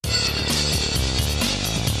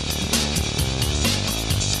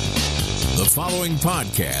following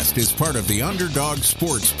podcast is part of the Underdog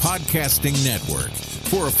Sports Podcasting Network.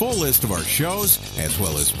 For a full list of our shows, as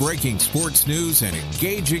well as breaking sports news and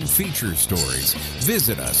engaging feature stories,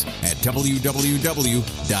 visit us at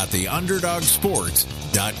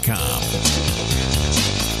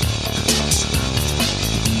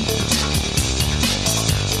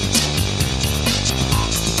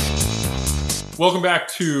Welcome back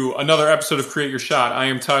to another episode of Create Your Shot. I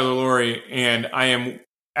am Tyler Laurie, and I am,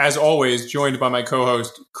 as always, joined by my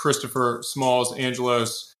co-host, Christopher Smalls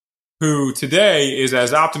Angelos, who today is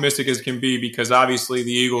as optimistic as can be because obviously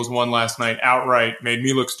the Eagles won last night outright, made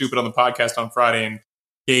me look stupid on the podcast on Friday, and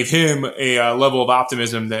gave him a level of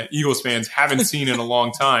optimism that Eagles fans haven't seen in a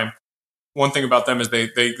long time. One thing about them is they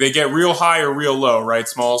get real high or real low, right,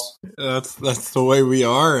 Smalls? That's the way we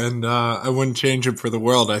are, and I wouldn't change it for the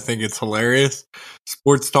world. I think it's hilarious.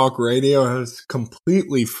 Sports talk radio has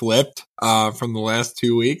completely flipped from the last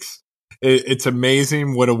 2 weeks. It's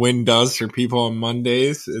amazing what a win does for people on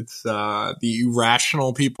Mondays. It's the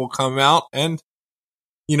irrational people come out, and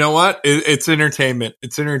you know what? It's entertainment.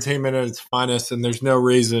 It's entertainment at its finest, and there's no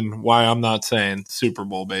reason why I'm not saying Super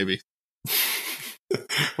Bowl, baby.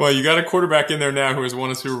 Well, you got a quarterback in there now who has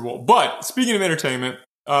won a Super Bowl. But speaking of entertainment,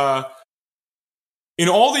 in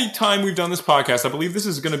all the time we've done this podcast, I believe this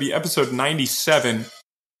is going to be episode 97.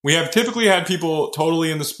 We have typically had people totally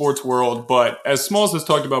in the sports world, but as Smalls has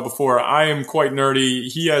talked about before, I am quite nerdy.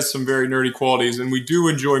 He has some very nerdy qualities, and we do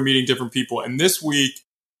enjoy meeting different people. And this week,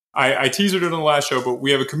 I teased it on the last show, but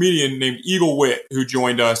we have a comedian named Eagle Witt who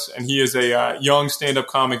joined us, and he is a young stand-up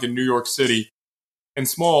comic in New York City. And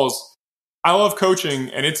Smalls, I love coaching,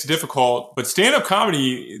 and it's difficult, but stand-up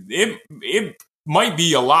comedy, it might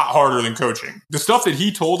be a lot harder than coaching. The stuff that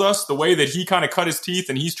he told us, the way that he kind of cut his teeth,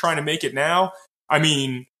 and he's trying to make it now, I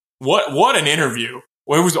mean, what an interview.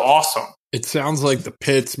 Well, it was awesome. It sounds like the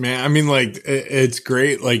pits, man. I mean, like, it's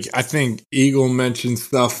great. Like, I think Eagle mentioned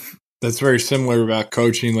stuff that's very similar about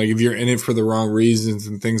coaching. Like, if you're in it for the wrong reasons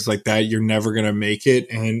and things like that, you're never going to make it.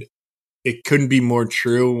 And it couldn't be more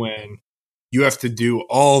true when you have to do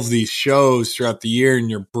all of these shows throughout the year and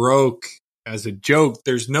you're broke as a joke.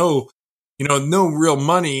 There's no real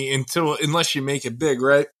money unless you make it big,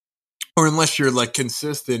 right? Or unless you're like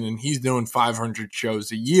consistent, and he's doing 500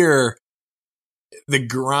 shows a year. The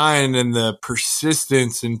grind and the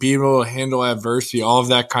persistence and being able to handle adversity, all of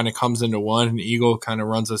that kind of comes into one, and Eagle kind of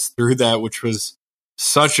runs us through that, which was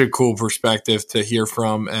such a cool perspective to hear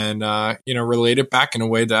from and, relate it back in a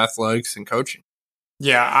way to athletics and coaching.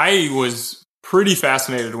 Yeah, I was pretty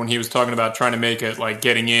fascinated when he was talking about trying to make it, like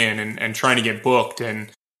getting in and trying to get booked,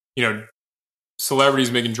 and, celebrities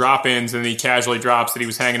making drop-ins, and he casually drops that he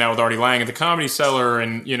was hanging out with Artie Lang at the Comedy Cellar,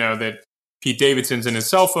 and, that Pete Davidson's in his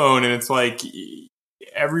cell phone. And it's like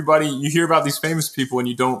everybody, you hear about these famous people and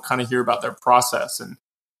you don't kind of hear about their process, and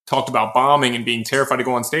talked about bombing and being terrified to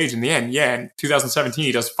go on stage. In the end, in 2017,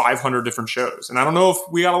 he does 500 different shows. And I don't know if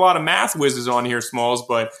we got a lot of math whizzes on here, Smalls,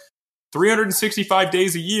 but 365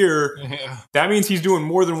 days a year, that means he's doing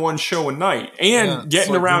more than one show a night and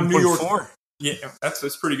getting like around New York. 4. Yeah,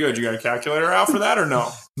 that's pretty good. You got a calculator out for that or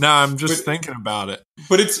no? No, I'm just thinking about it.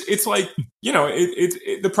 But it's like,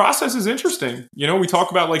 the process is interesting. We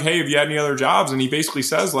talk about like, hey, have you had any other jobs? And he basically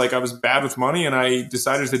says like, I was bad with money and I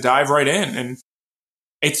decided to dive right in. And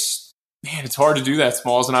it's hard to do that,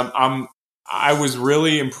 Smalls. And I was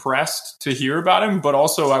really impressed to hear about him, but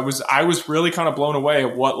also I was really kind of blown away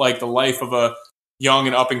at what like the life of a young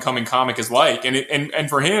and up and coming comic is like. And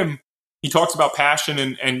for him, he talks about passion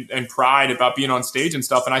and pride about being on stage and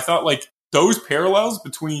stuff. And I thought like those parallels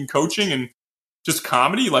between coaching and just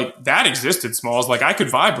comedy, like that existed, Smalls. Like I could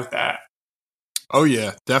vibe with that. Oh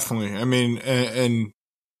yeah, definitely. I mean, and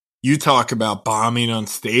you talk about bombing on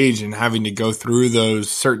stage and having to go through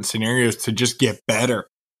those certain scenarios to just get better.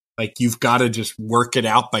 Like you've got to just work it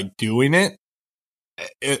out by doing it.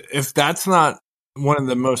 If that's not one of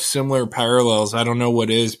the most similar parallels, I don't know what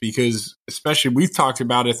is, because especially we've talked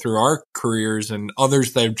about it through our careers and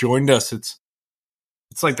others that have joined us. It's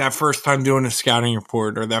like that first time doing a scouting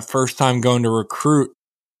report or that first time going to recruit.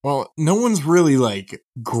 Well, no one's really like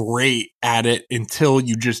great at it until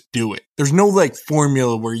you just do it. There's no like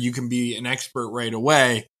formula where you can be an expert right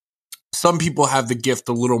away. Some people have the gift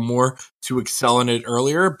a little more to excel in it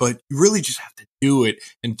earlier, but you really just have to do it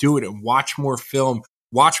and watch more film,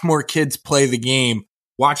 watch more kids play the game,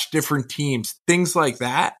 watch different teams, things like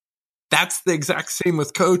that. That's the exact same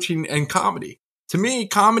with coaching and comedy. To me,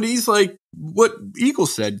 comedy's like what Eagle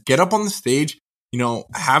said, get up on the stage,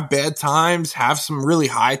 have bad times, have some really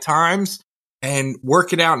high times, and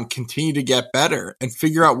work it out and continue to get better and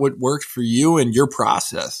figure out what works for you and your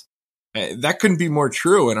process. That couldn't be more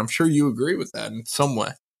true, and I'm sure you agree with that in some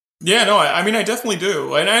way. Yeah, no, I mean, I definitely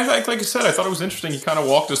do. And like I said, I thought it was interesting. He kind of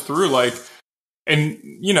walked us through, like, and,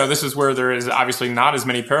 you know, this is where there is obviously not as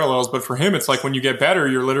many parallels, but for him, it's like when you get better,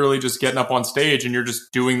 you're literally just getting up on stage and you're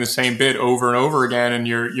just doing the same bit over and over again, and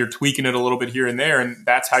you're tweaking it a little bit here and there, and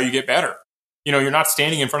that's how you get better. You know, you're not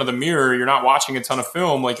standing in front of the mirror, you're not watching a ton of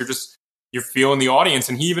film, like you're feeling the audience.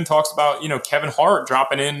 And he even talks about, you know, Kevin Hart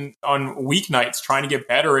dropping in on weeknights trying to get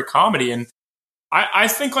better at comedy. And I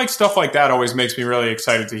think like stuff like that always makes me really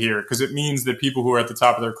excited to hear, because it means that people who are at the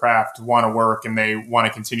top of their craft want to work and they want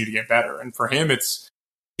to continue to get better. And for him, it's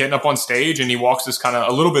getting up on stage, and he walks us kind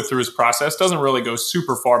of a little bit through his process. Doesn't really go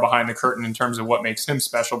super far behind the curtain in terms of what makes him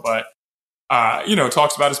special, but you know,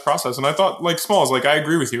 talks about his process. And I thought, like, Smalls, like, I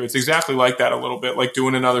agree with you. It's exactly like that a little bit, like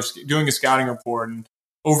doing a scouting report and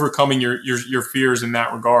overcoming your fears in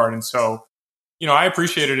that regard. And so, you know, I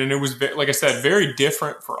appreciate it. And it was, like I said, very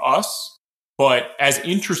different for us, but as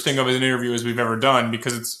interesting of an interview as we've ever done,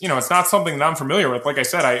 because it's, you know, it's not something that I'm familiar with. Like I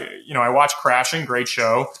said, I watched Crashing, great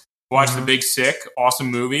show. Watched The Big Sick,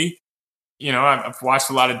 awesome movie. You know, I've watched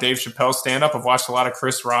a lot of Dave Chappelle stand up. I've watched a lot of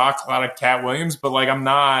Chris Rock, a lot of Cat Williams, but like, I'm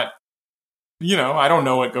not, you know, I don't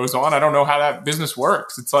know what goes on. I don't know how that business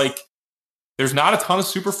works. It's like, there's not a ton of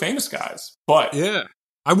super famous guys, but yeah,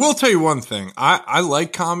 I will tell you one thing. I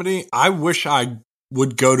like comedy. I wish I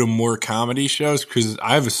would go to more comedy shows because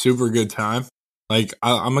I have a super good time. Like,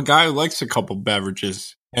 I'm a guy who likes a couple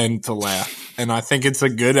beverages and to laugh. And I think it's a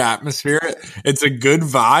good atmosphere. It's a good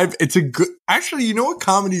vibe. It's a good, actually, you know what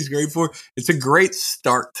comedy is great for? It's a great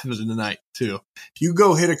start to the night too. If you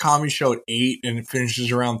go hit a comedy show at 8 and it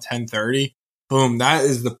finishes around 10:30, boom, that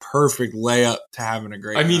is the perfect layup to having a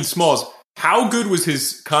great night. I mean, Smalls, how good was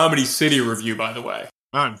his Comedy City review, by the way?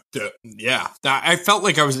 Yeah, I felt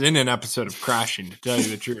like I was in an episode of Crashing, to tell you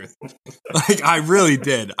the truth. Like, I really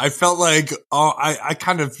did. I felt like I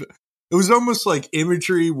kind of, it was almost like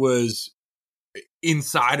imagery was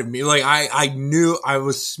inside of me. Like, I knew I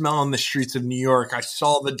was smelling the streets of New York. I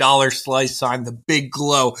saw the dollar slice sign, the big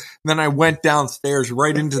glow. And then I went downstairs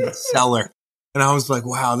right into the cellar. And I was like,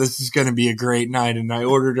 wow, this is going to be a great night. And I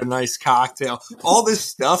ordered a nice cocktail. All this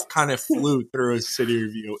stuff kind of flew through his city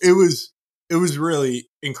review. It was really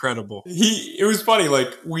incredible. It was funny.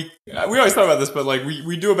 Like, we always talk about this, but like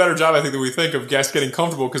we do a better job, I think, than we think of guests getting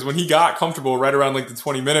comfortable. Because when he got comfortable right around like the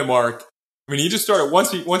 20-minute mark, I mean, he just started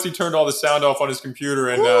once he turned all the sound off on his computer,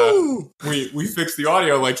 and we fixed the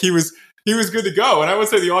audio. Like, he was good to go. And I would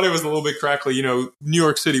say the audio was a little bit crackly. You know, New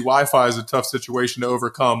York City Wi-Fi is a tough situation to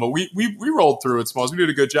overcome, but we rolled through it, Smalls. We did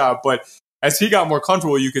a good job. But as he got more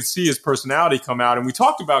comfortable, you could see his personality come out, and we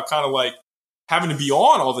talked about kind of like having to be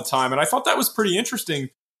on all the time. And I thought that was pretty interesting,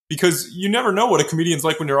 because you never know what a comedian's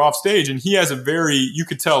like when you're off stage. And he has you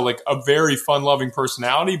could tell, like, a very fun-loving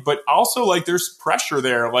personality, but also like there's pressure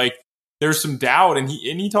there. Like, there's some doubt, and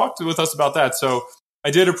he talked with us about that. So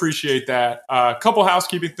I did appreciate that. A couple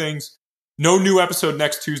housekeeping things. No new episode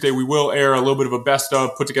next Tuesday. We will air a little bit of a best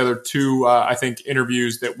of, put together two, I think,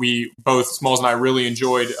 interviews that we both, Smalls and I, really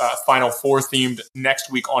enjoyed. Final Four themed next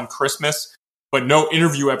week on Christmas, but no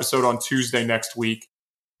interview episode on Tuesday next week.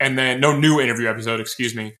 And then no new interview episode,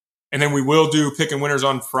 excuse me. And then we will do pick and winners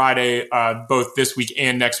on Friday, both this week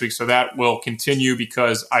and next week. So that will continue,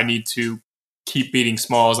 because I need to keep beating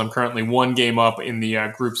Smalls. I'm currently 1 game up in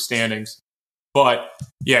the group standings. But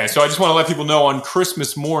yeah, so I just want to let people know on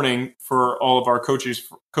Christmas morning, for all of our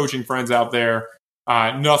coaching friends out there,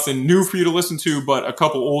 nothing new for you to listen to, but a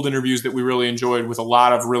couple old interviews that we really enjoyed with a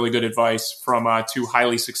lot of really good advice from 2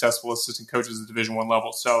 highly successful assistant coaches at Division I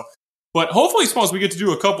level. So, but hopefully, Smalls, we get to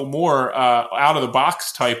do a couple more out of the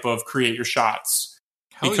box type of create your shots.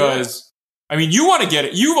 Hell, because yeah. I mean, you want to get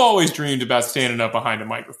it. You've always dreamed about standing up behind a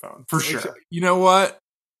microphone, for sure. You know what?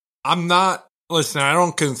 I'm not. Listen, I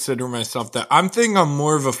don't consider myself that. I'm thinking I'm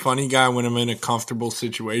more of a funny guy when I'm in a comfortable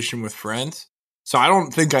situation with friends. So I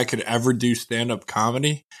don't think I could ever do stand-up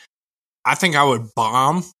comedy. I think I would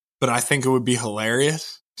bomb, but I think it would be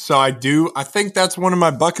hilarious. So I think that's one of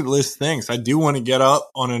my bucket list things. I do want to get up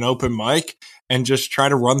on an open mic and just try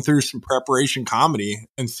to run through some preparation comedy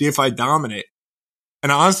and see if I dominate.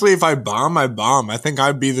 And honestly, if I bomb, I bomb. I think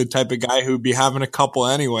I'd be the type of guy who'd be having a couple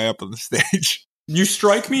anyway up on the stage. You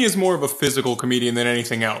strike me as more of a physical comedian than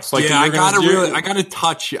anything else. Like, yeah, I gotta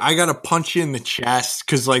touch you. I gotta punch you in the chest,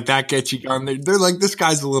 because like that gets you going. They're like, this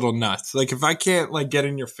guy's a little nuts. Like, if I can't like get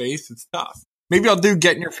in your face, it's tough. Maybe I'll do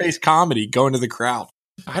get in your face comedy, go into the crowd.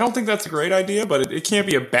 I don't think that's a great idea, but it can't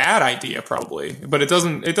be a bad idea, probably. But it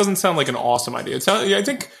doesn't sound like an awesome idea. I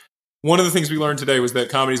think one of the things we learned today was that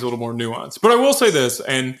comedy is a little more nuanced. But I will say this,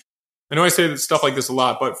 and I know I say that stuff like this a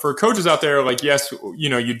lot, but for coaches out there, like, yes,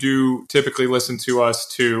 you do typically listen to us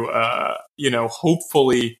to,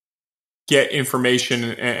 hopefully get information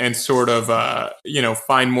and sort of,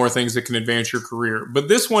 find more things that can advance your career. But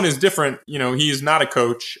this one is different. He is not a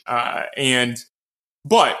coach.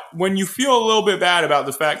 But when you feel a little bit bad about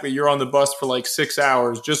the fact that you're on the bus for like 6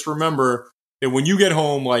 hours, just remember that when you get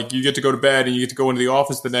home, like, you get to go to bed and you get to go into the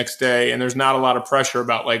office the next day, and there's not a lot of pressure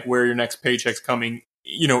about like where your next paycheck's coming,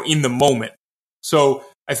 in the moment. So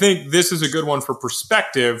I think this is a good one for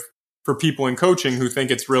perspective for people in coaching who think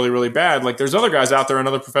it's really, really bad. Like, there's other guys out there in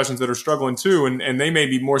other professions that are struggling too, and they may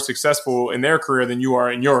be more successful in their career than you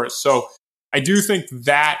are in yours. So I do think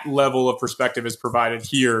that level of perspective is provided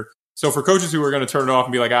here. So for coaches who are going to turn it off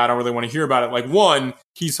and be like, I don't really want to hear about it, like, one,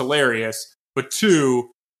 he's hilarious, but two,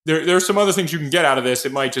 there's some other things you can get out of this.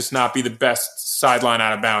 It might just not be the best sideline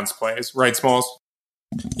out of bounds plays, right, Smalls?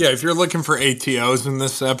 Yeah, if you're looking for ATOs in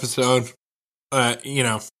this episode,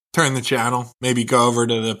 turn the channel. Maybe go over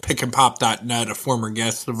to the pickandpop.net, a former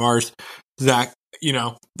guest of ours, Zach.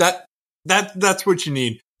 That's what you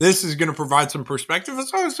need. This is going to provide some perspective.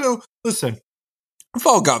 So listen,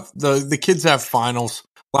 fall up. The kids have finals.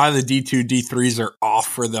 A lot of the D2, D3s are off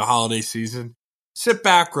for the holiday season. Sit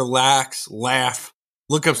back, relax, laugh.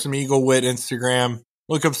 Look up some Eagle Wit Instagram.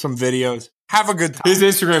 Look up some videos. Have a good time. His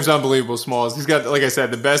Instagram's unbelievable, Smalls. He's got, like I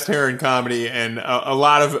said, the best hair in comedy and a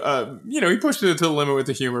lot of, he pushed it to the limit with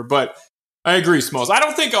the humor. But I agree, Smalls. I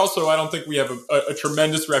don't think we have a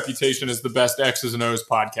tremendous reputation as the best X's and O's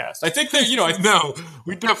podcast. I think that, no,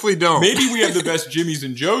 we definitely don't. Maybe we have the best Jimmy's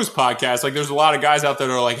and Joe's podcast. Like, there's a lot of guys out there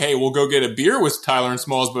that are like, hey, we'll go get a beer with Tyler and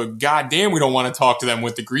Smalls, but goddamn, we don't want to talk to them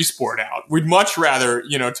with the grease board out. We'd much rather,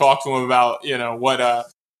 talk to them about,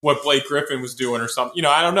 what Blake Griffin was doing or something.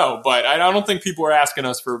 I don't know, but I don't think people are asking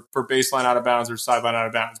us for baseline out of bounds or sideline out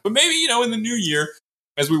of bounds. But maybe, in the new year,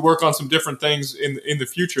 as we work on some different things in the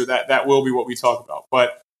future, that will be what we talk about.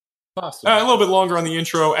 But a little bit longer on the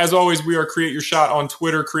intro. As always, we are Create Your Shot on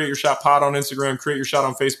Twitter, Create Your Shot Pod on Instagram, Create Your Shot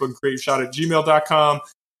on Facebook, and Create Your Shot at gmail.com.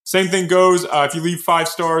 Same thing goes. If you leave 5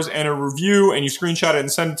 stars and a review and you screenshot it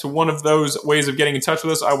and send it to one of those ways of getting in touch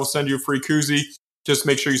with us, I will send you a free koozie. Just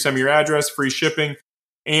make sure you send me your address, free shipping.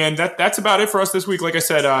 And that's about it for us this week. Like I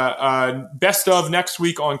said, best of next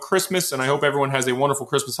week on Christmas, and I hope everyone has a wonderful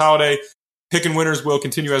Christmas holiday. Picking winners will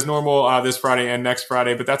continue as normal this Friday and next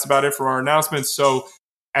Friday, but that's about it for our announcements. So,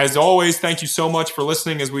 as always, thank you so much for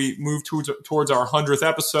listening as we move towards our 100th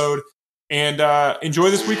episode, and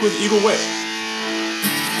enjoy this week with Eagle Wit.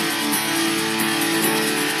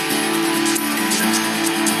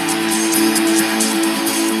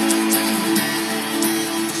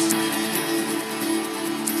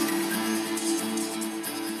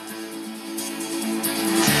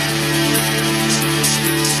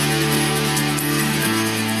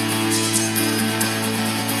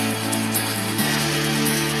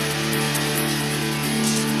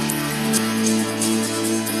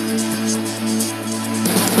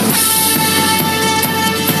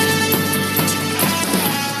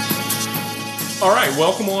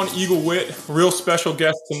 Welcome on Eagle Wit. Real special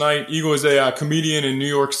guest tonight. Eagle is a comedian in New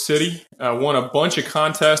York City. Won a bunch of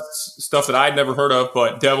contests, stuff that I'd never heard of,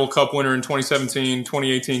 but Devil Cup winner in 2017,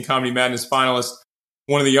 2018 Comedy Madness finalist.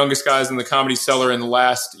 One of the youngest guys in the Comedy Cellar in the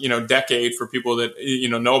last, decade for people that,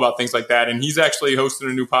 know about things like that. And he's actually hosted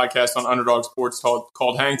a new podcast on Underdog Sports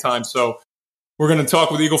called Hang Time. So we're going to talk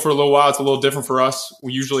with Eagle for a little while. It's a little different for us.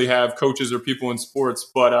 We usually have coaches or people in sports.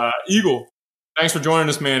 But Eagle, thanks for joining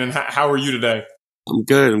us, man. And how are you today? I'm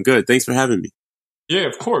good. Thanks for having me. Yeah,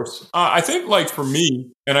 of course. I think, like, for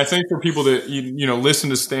me, and I think for people that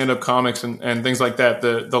listen to stand-up comics and things like that,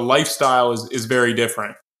 the lifestyle is very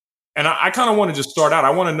different. And I kind of want to just start out.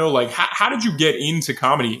 I want to know, like, how did you get into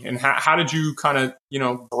comedy, and how did you kind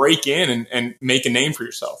of break in and make a name for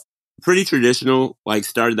yourself? Pretty traditional. Like,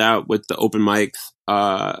 started out with the open mics,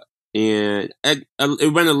 and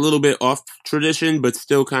it went a little bit off tradition, but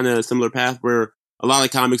still kind of a similar path where a lot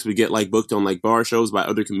of comics would get like booked on like bar shows by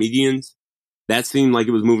other comedians. That seemed like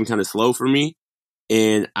it was moving kind of slow for me.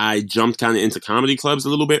 And I jumped kind of into comedy clubs a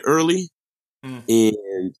little bit early.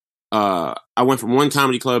 And I went from one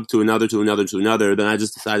comedy club to another. Then I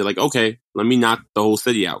just decided, like, okay, let me knock the whole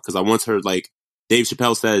city out. Because I once heard, like, Dave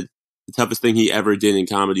Chappelle said the toughest thing he ever did in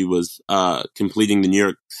comedy was completing the New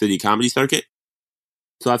York City comedy circuit.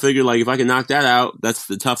 So I figured, like, if I can knock that out, that's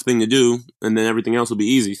the tough thing to do. And then everything else will be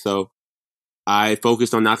easy. So I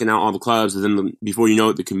focused on knocking out all the clubs, and then before you know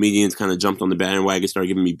it, the comedians kind of jumped on the bandwagon, started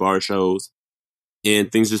giving me bar shows,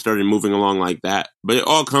 and things just started moving along like that. But it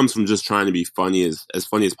all comes from just trying to be funny, as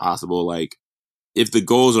funny as possible. Like, if the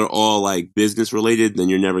goals are all like business related, then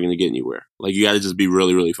you're never going to get anywhere. Like, you got to just be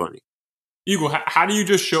really, really funny. Eagle, how do you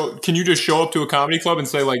can you just show up to a comedy club and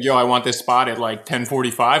say like, yo, I want this spot at like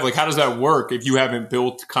 10:45? Like, how does that work if you haven't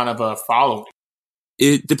built kind of a following?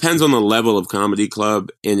 It depends on the level of comedy club,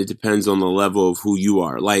 and it depends on the level of who you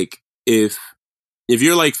are. Like, if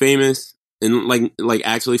you're like famous and like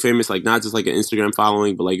actually famous, like not just like an Instagram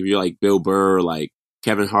following, but like if you're like Bill Burr, or like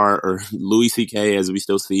Kevin Hart, or Louis C.K. as we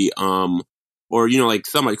still see, or you know, like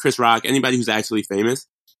somebody, Chris Rock, anybody who's actually famous,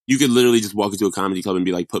 you could literally just walk into a comedy club and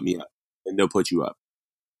be like, put me up, and they'll put you up.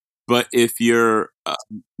 But if you're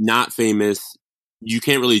not famous, you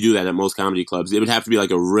can't really do that at most comedy clubs. It would have to be like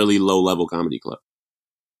a really low level comedy club.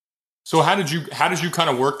 So how did you kind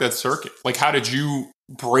of work that circuit? Like, how did you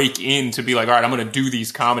break in to be like, all right, I'm going to do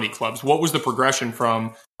these comedy clubs? What was the progression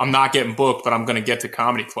from I'm not getting booked, but I'm going to get to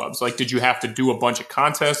comedy clubs? Like, did you have to do a bunch of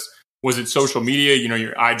contests? Was it social media? You know,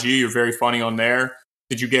 your IG, you're very funny on there.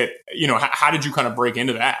 Did you get, you know, how did you kind of break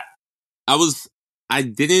into that?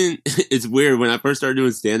 It's weird. When I first started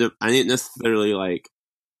doing stand-up, I didn't necessarily like,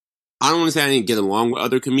 I don't want to say I didn't get along with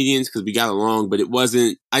other comedians because we got along, but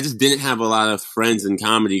I just didn't have a lot of friends in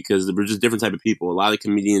comedy because we're just different type of people. A lot of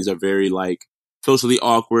comedians are very like socially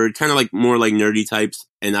awkward, kind of like more like nerdy types.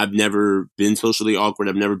 And I've never been socially awkward.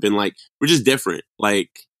 I've never been like, we're just different. Like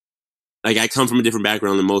I come from a different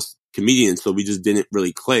background than most comedians. So we just didn't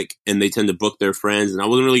really click, and they tend to book their friends, and I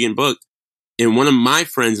wasn't really getting booked. And one of my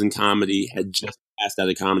friends in comedy had just passed out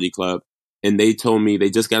of comedy club. And they told me, they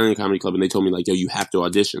just got in a comedy club, and they told me like, yo, you have to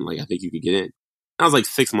audition. Like, I think you could get in. And I was like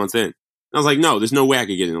 6 months in. And I was like, no, there's no way I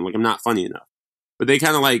could get in. I'm like, I'm not funny enough. But they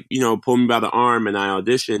kind of like, you know, pulled me by the arm, and I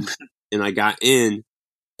auditioned and I got in.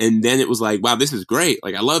 And then it was like, wow, this is great.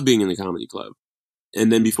 Like, I love being in the comedy club.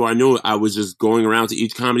 And then before I knew it, I was just going around to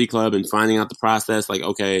each comedy club and finding out the process. Like,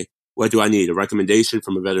 okay, what do I need? A recommendation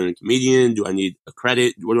from a veteran comedian? Do I need a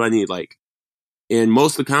credit? What do I need? Like, in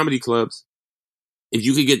most of the comedy clubs, if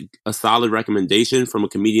you could get a solid recommendation from a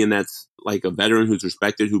comedian that's like a veteran who's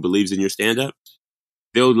respected, who believes in your stand-up,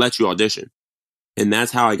 they'll let you audition. And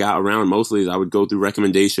that's how I got around mostly, is I would go through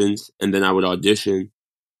recommendations, and then I would audition.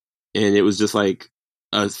 And it was just like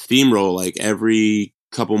a steamroll. Like every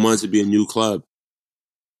couple months it'd be a new club.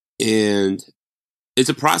 And it's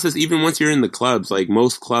a process even once you're in the clubs. Like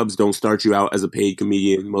most clubs don't start you out as a paid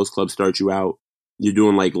comedian. Most clubs start you out, you're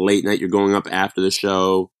doing like late night, you're going up after the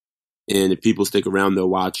show. And if people stick around, they'll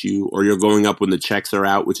watch you. Or you're going up when the checks are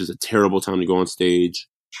out, which is a terrible time to go on stage.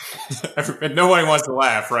 Nobody wants to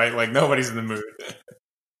laugh, right? Like, nobody's in the mood.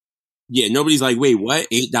 Yeah, nobody's like, wait, what?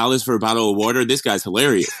 $8 for a bottle of water? This guy's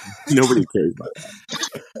hilarious. Nobody cares about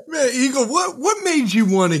that. Man, Eagle, what made you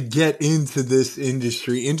want to get into this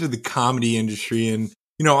industry, into the comedy industry? And,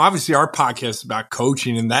 you know, obviously our podcast is about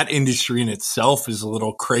coaching, and that industry in itself is a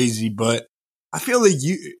little crazy, but I feel like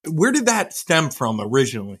where did that stem from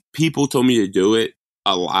originally? People told me to do it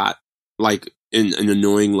a lot, like in an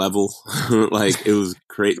annoying level. Like it was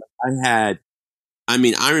crazy. I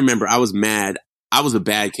remember I was mad. I was a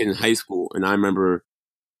bad kid in high school. And I remember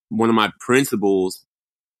one of my principals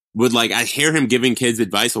would like, I hear him giving kids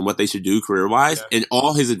advice on what they should do career wise. Yeah. And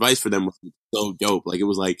all his advice for them was so dope. Like it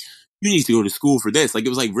was like, you need to go to school for this. Like it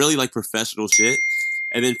was like really like professional shit.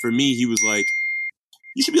 And then for me, he was like,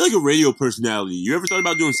 you should be like a radio personality. You ever thought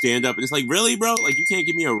about doing stand-up? And it's like, really, bro? Like, you can't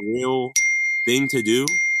give me a real thing to do?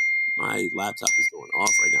 My laptop is going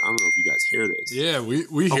off right now. I don't know if you guys hear this. Yeah,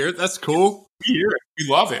 we hear it. That's cool. We hear it. We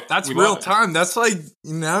love it. That's real time. That's like,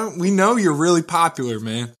 you know, we know you're really popular,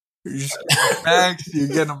 man. You're just bags, you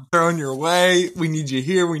get them thrown your way. We need you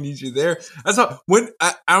here. We need you there. That's how,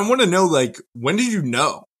 I want to know, like, when did you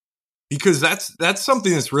know? Because that's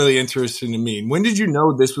something that's really interesting to me. When did you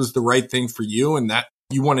know this was the right thing for you and that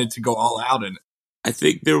you wanted to go all out in it? I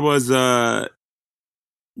think there was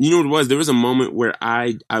you know what it was? There was a moment where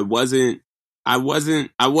I wasn't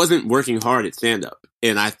working hard at stand up,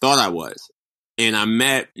 and I thought I was. And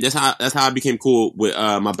that's how I became cool with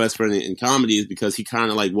my best friend in comedy, is because he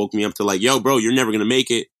kind of like woke me up to like, yo, bro, you're never going to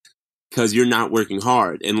make it because you're not working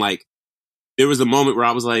hard. And like, there was a moment where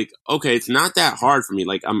I was like, okay, it's not that hard for me.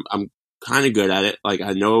 Like I'm kind of good at it. Like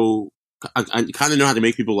I kind of know how to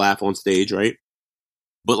make people laugh on stage, right?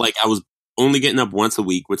 But like I was only getting up once a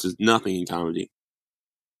week, which is nothing in comedy.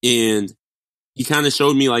 And he kind of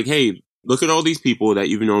showed me like, hey, look at all these people that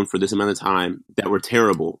you've known for this amount of time that were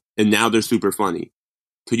terrible, and now they're super funny.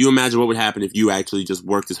 Could you imagine what would happen if you actually just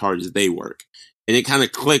worked as hard as they work? And it kind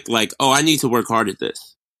of clicked like, oh, I need to work hard at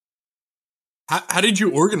this. How did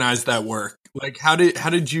you organize that work? Like, how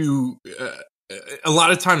did you, a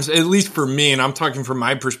lot of times, at least for me, and I'm talking from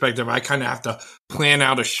my perspective, I kind of have to plan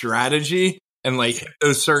out a strategy and like hit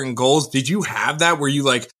those certain goals. Did you have that where you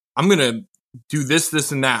like, I'm going to do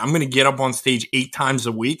this, and that. I'm going to get up on stage 8 times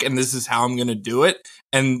a week, and this is how I'm going to do it.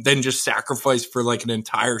 And then just sacrifice for like an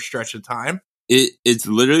entire stretch of time. It's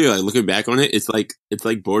literally like looking back on it, it's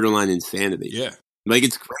like borderline insanity. Yeah. Like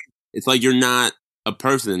it's crazy. It's like you're not a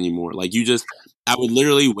person anymore. Like I would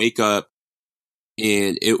literally wake up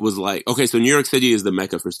and it was like, okay, so New York City is the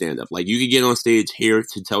mecca for stand-up. Like you could get on stage here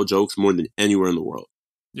to tell jokes more than anywhere in the world.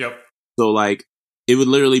 Yep. So like it would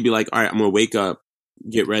literally be like, all right, I'm going to wake up,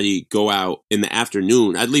 get ready, go out in the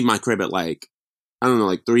afternoon. I'd leave my crib at like, I don't know,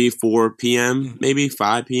 like 3, 4 p.m., maybe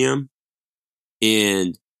 5 p.m.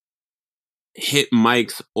 and hit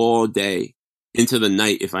mics all day into the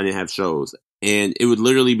night if I didn't have shows. And it would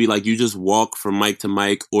literally be like you just walk from mic to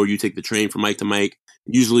mic or you take the train from mic to mic.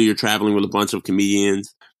 Usually you're traveling with a bunch of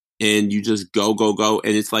comedians and you just go.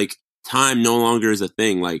 And it's like time no longer is a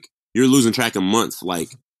thing. Like you're losing track of months. Like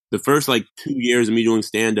the first like 2 years of me doing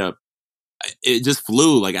stand up, it just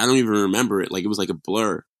flew. Like I don't even remember it. Like it was like a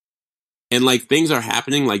blur. And like things are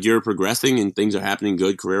happening, like you're progressing and things are happening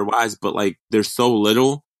good career wise, but like there's so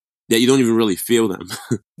little that you don't even really feel them.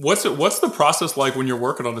 What's the process like when you're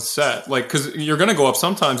working on a set? Like, because you're going to go up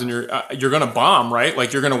sometimes and you're going to bomb, right?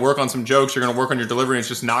 Like you're going to work on some jokes, you're going to work on your delivery, and it's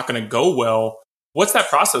just not going to go well. What's that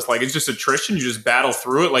process like? It's just attrition. You just battle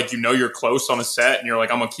through it. Like, you're close on a set and you're like,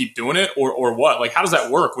 I'm going to keep doing it, or what? Like, how does that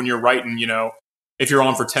work when you're writing, if you're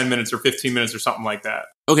on for 10 minutes or 15 minutes or something like that?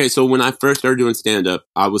 Okay. So when I first started doing stand up,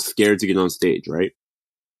 I was scared to get on stage, right?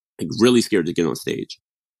 Like really scared to get on stage.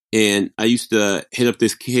 And I used to hit up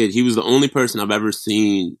this kid. He was the only person I've ever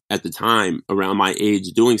seen at the time around my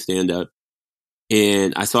age doing stand-up.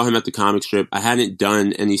 And I saw him at the comic strip. I hadn't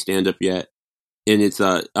done any stand-up yet. And it's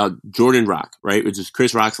Jordan Rock, right? Which is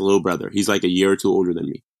Chris Rock's little brother. He's like a year or two older than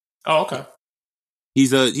me. Oh, okay.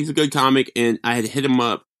 He's a good comic. And I had hit him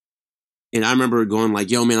up. And I remember going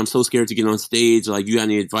like, yo, man, I'm so scared to get on stage. Like, you got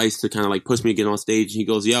any advice to kind of like push me to get on stage? And he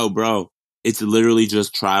goes, yo, bro, it's literally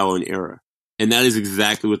just trial and error. And that is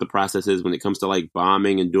exactly what the process is when it comes to like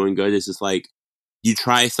bombing and doing good. It's just like you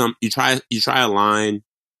try a line,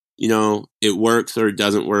 it works or it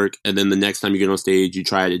doesn't work. And then the next time you get on stage, you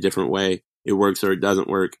try it a different way. It works or it doesn't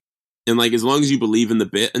work. And like, as long as you believe in the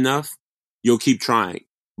bit enough, you'll keep trying.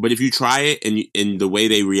 But if you try it and the way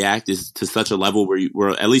they react is to such a level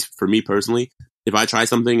where at least for me personally, if I try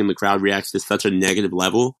something and the crowd reacts to such a negative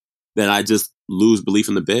level that I just lose belief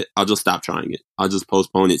in the bit, I'll just stop trying it. I'll just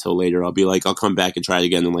postpone it till later. I'll be like, I'll come back and try it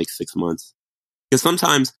again in like 6 months. Because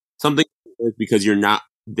sometimes something is because you're not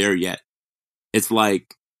there yet. It's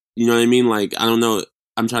like, you know what I mean? Like, I don't know.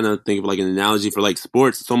 I'm trying to think of like an analogy for like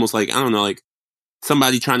sports. It's almost like, I don't know, like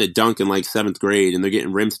somebody trying to dunk in like 7th grade and they're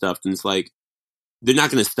getting rim stuffed. And it's like, they're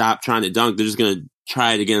not going to stop trying to dunk. They're just going to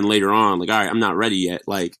try it again later on. Like, all right, I'm not ready yet.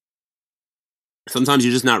 Like, sometimes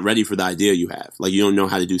you're just not ready for the idea you have. Like, you don't know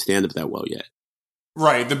how to do stand-up that well yet.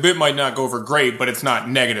 Right. The bit might not go over great, but it's not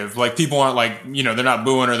negative. Like, people aren't like, they're not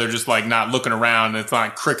booing or they're just like not looking around. It's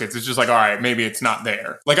not crickets. It's just like, all right, maybe it's not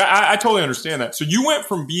there. Like, I totally understand that. So you went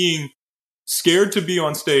from being scared to be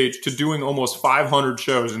on stage to doing almost 500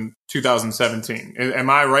 shows in 2017. Am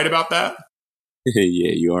I right about that?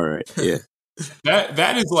 Yeah, you are right. Yeah.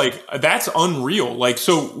 That is like, that's unreal. Like,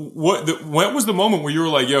 so when was the moment where you were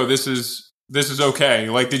like, yo, this is okay?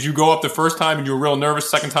 Like, did you go up the first time and you were real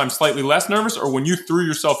nervous, second time slightly less nervous? Or when you threw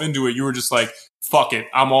yourself into it, you were just like, fuck it,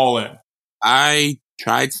 I'm all in? I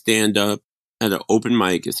tried stand-up at an open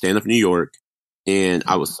mic at Stand Up New York, and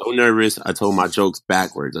I was so nervous, I told my jokes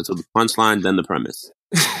backwards. I told the punchline, then the premise.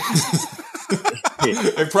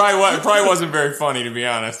 It probably wasn't very funny, to be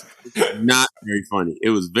honest. Not very funny.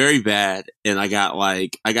 It was very bad, and I got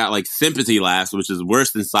like sympathy laughs, which is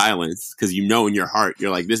worse than silence, because in your heart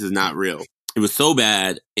you're like, this is not real. It was so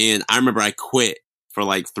bad, and I remember I quit for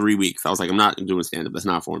like 3 weeks. I was like, I'm not doing stand-up. That's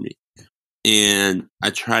not for me. And I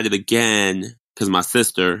tried it again because my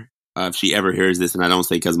sister, if she ever hears this, and I don't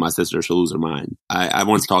say because my sister, she'll lose her mind. I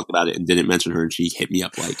once talked about it and didn't mention her, and she hit me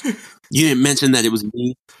up like, you didn't mention that it was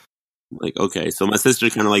me? I'm like, okay. So my sister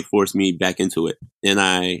kind of like forced me back into it, and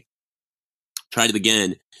I tried it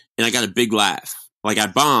again, and I got a big laugh. Like, I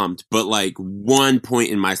bombed, but like one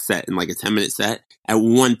point in my set, in like a 10-minute set, at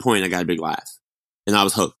one point I got a big laugh, and I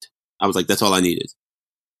was hooked. I was like, that's all I needed.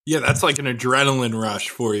 Yeah, that's like an adrenaline rush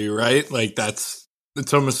for you, right? Like, it's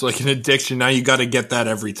almost like an addiction. Now you got to get that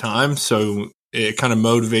every time. So it kind of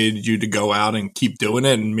motivated you to go out and keep doing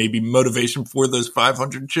it, and maybe motivation for those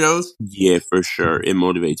 500 shows. Yeah, for sure. It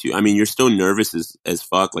motivates you. I mean, you're still nervous as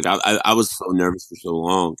fuck. Like, I was so nervous for so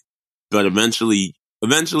long, but eventually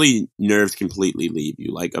nerves completely leave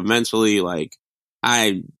you. Like, eventually, like,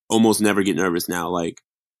 I almost never get nervous now. Like,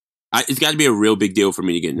 it's got to be a real big deal for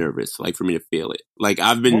me to get nervous, like for me to feel it. Like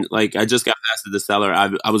I've been, like I just got past the cellar.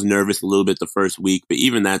 I was nervous a little bit the first week, but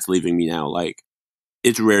even that's leaving me now. Like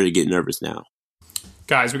it's rare to get nervous now.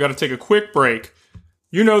 Guys, we got to take a quick break.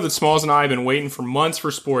 You know that Smalls and I have been waiting for months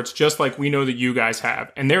for sports, just like we know that you guys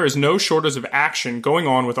have. And there is no shortage of action going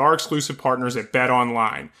on with our exclusive partners at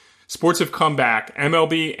BetOnline. Sports have come back.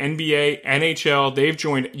 MLB, NBA, NHL, they've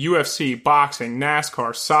joined UFC, boxing,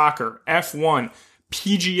 NASCAR, soccer, F1,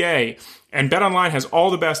 PGA. And BetOnline has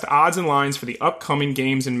all the best odds and lines for the upcoming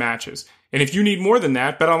games and matches. And if you need more than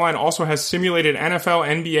that, BetOnline also has simulated NFL,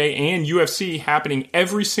 NBA, and UFC happening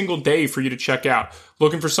every single day for you to check out.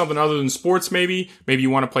 Looking for something other than sports maybe? Maybe you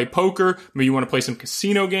want to play poker. Maybe you want to play some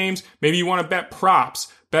casino games. Maybe you want to bet props.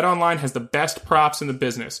 BetOnline has the best props in the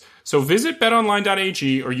business. So visit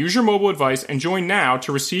betonline.ag or use your mobile device and join now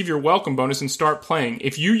to receive your welcome bonus and start playing.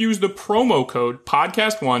 If you use the promo code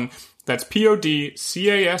PODCAST1, that's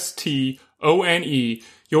PODCASTONE,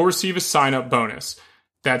 you'll receive a sign-up bonus.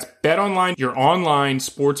 That's BetOnline, your online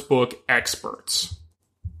sportsbook experts.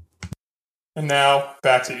 And now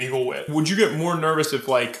back to Eagle Wit. Would you get more nervous if,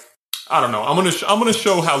 like, I don't know, I'm gonna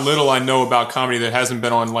show how little I know about comedy that hasn't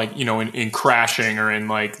been on, like, you know, in Crashing or in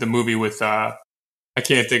like the movie with I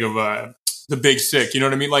can't think of The Big Sick. You know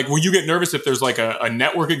what I mean? Like, will you get nervous if there's like a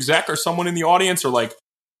network exec or someone in the audience, or like,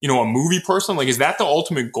 you know, a movie person? Like, is that the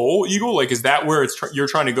ultimate goal, Eagle? Like, is that where you're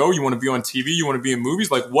trying to go? You want to be on TV? You want to be in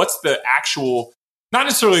movies? Like, what's the actual, not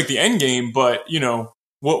necessarily like the end game, but, you know,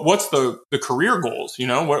 what's the career goals? You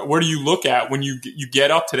know, where do you look at when you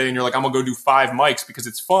get up today and you're like, I'm gonna go do 5 mics because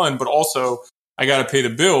it's fun, but also I got to pay the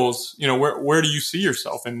bills. You know, where do you see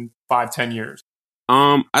yourself in 5-10 years?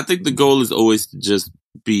 I think the goal is always to just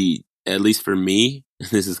be, at least for me,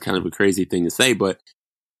 this is kind of a crazy thing to say, but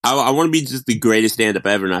I want to be just the greatest stand-up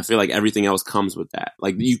ever, and I feel like everything else comes with that.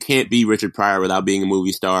 Like, you can't be Richard Pryor without being a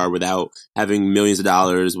movie star, without having millions of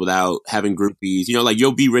dollars, without having groupies. You know, like,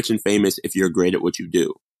 you'll be rich and famous if you're great at what you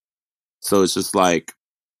do. So it's just like,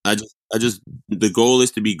 the goal is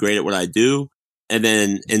to be great at what I do,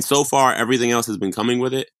 and so far, everything else has been coming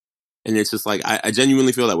with it, and it's just like, I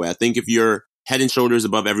genuinely feel that way. I think if you're head and shoulders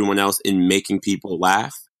above everyone else in making people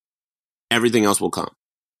laugh, everything else will come.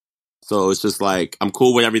 So it's just like, I'm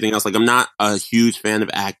cool with everything else. Like, I'm not a huge fan of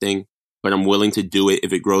acting, but I'm willing to do it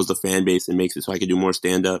if it grows the fan base and makes it so I can do more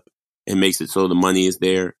stand-up and makes it so the money is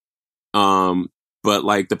there. But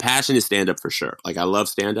like, the passion is stand-up for sure. Like, I love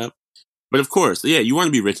stand-up. But of course, yeah, you want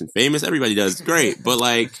to be rich and famous. Everybody does. It's great. But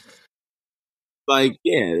like,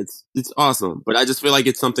 yeah, it's awesome. But I just feel like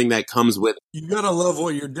it's something that comes with it. You gotta love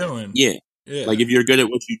what you're doing. Yeah. Like, if you're good at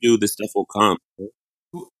what you do, this stuff will come.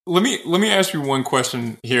 Let me ask you one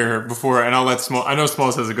question here before, and I'll let Smalls. I know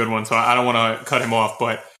Smalls has a good one, so I don't want to cut him off.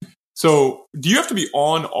 But so, do you have to be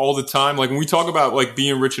on all the time? Like, when we talk about like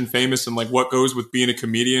being rich and famous and like what goes with being a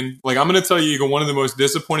comedian, like, I'm going to tell you, Eagle, one of the most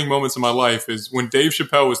disappointing moments of my life is when Dave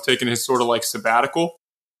Chappelle was taking his sort of like sabbatical.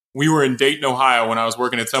 We were in Dayton, Ohio, when I was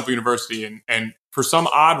working at Temple University, and for some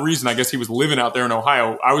odd reason, I guess he was living out there in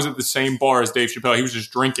Ohio. I was at the same bar as Dave Chappelle. He was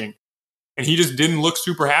just drinking. And he just didn't look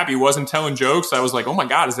super happy. He wasn't telling jokes. I was like, oh my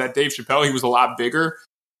God, is that Dave Chappelle? He was a lot bigger.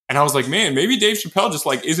 And I was like, man, maybe Dave Chappelle just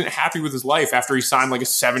like isn't happy with his life after he signed like a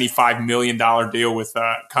 $75 million deal with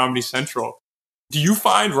Comedy Central. Do you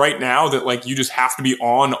find right now that like you just have to be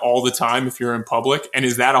on all the time if you're in public? And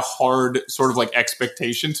is that a hard sort of like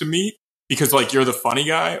expectation to meet because like you're the funny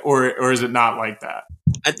guy, or is it not like that?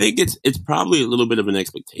 I think it's probably a little bit of an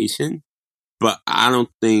expectation, but I don't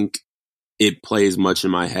think it plays much in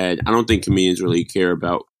my head. I don't think comedians really care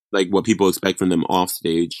about like what people expect from them off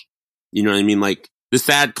stage. You know what I mean? Like, the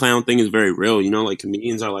sad clown thing is very real. You know, like,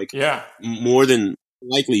 comedians are like, more than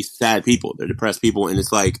likely sad people. They're depressed people. And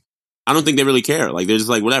it's like, I don't think they really care. Like, they're just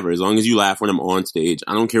like, whatever, as long as you laugh when I'm on stage.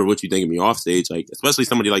 I don't care what you think of me off stage. Like, especially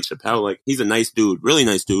somebody like Chappelle, like, he's a nice dude, really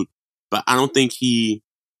nice dude. But I don't think he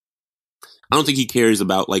cares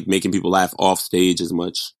about like making people laugh off stage as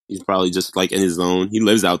much. He's probably just like in his zone. He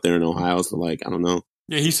lives out there in Ohio, so like, I don't know.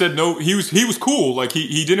 Yeah, he said no. He was cool. Like,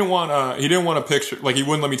 he didn't want a picture. Like, he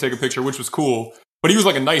wouldn't let me take a picture, which was cool. But he was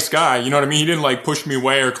like a nice guy. You know what I mean? He didn't like push me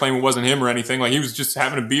away or claim it wasn't him or anything. Like, he was just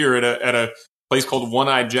having a beer at a place called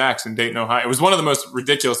One-Eyed Jack's in Dayton, Ohio. It was one of the most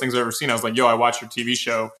ridiculous things I've ever seen. I was like, yo, I watched your TV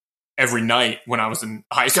show every night when I was in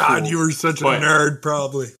high school. God, you were such a nerd,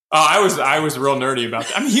 probably. I was real nerdy about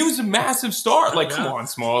that. I mean, he was a massive star. Like, come on,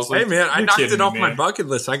 Smalls. Like, hey, man, I knocked it off my bucket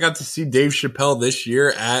list. I got to see Dave Chappelle this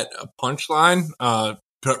year at a Punchline.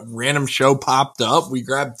 Random show popped up. We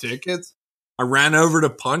grabbed tickets. I ran over to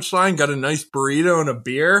Punchline, got a nice burrito and a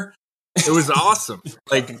beer. It was awesome.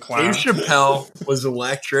 Like, Dave Chappelle was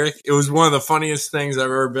electric. It was one of the funniest things I've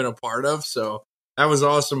ever been a part of. So That was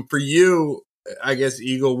awesome. For you, I guess,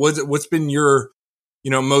 Eagle, what's been your,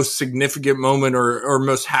 most significant moment or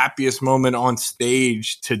most happiest moment on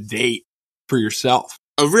stage to date for yourself?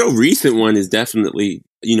 A real recent one is definitely,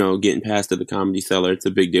 getting past to the Comedy Cellar. It's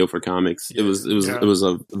a big deal for comics. Yeah. It was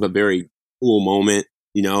a very cool moment.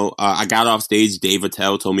 I got off stage. Dave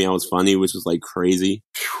Attell told me I was funny, which was like crazy.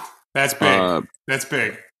 That's big. That's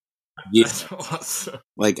big. Yeah. That's awesome.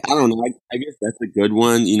 Like, I don't know. I guess that's a good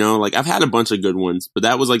one. Like I've had a bunch of good ones, but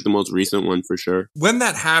that was like the most recent one for sure. When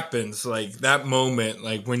that happens, like that moment,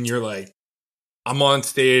 like when you're like, I'm on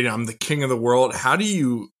stage, I'm the king of the world. How do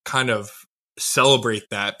you kind of celebrate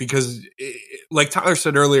that? Because like Tyler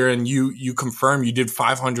said earlier, and you confirmed you did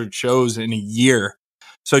 500 shows in a year.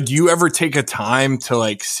 So do you ever take a time to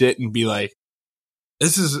like sit and be like,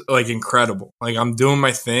 this is like incredible. Like I'm doing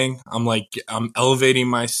my thing. I'm elevating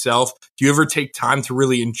myself. Do you ever take time to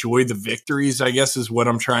really enjoy the victories, I guess is what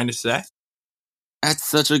I'm trying to say? That's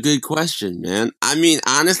such a good question, man. I mean,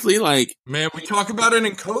 honestly, like, man, we talk about it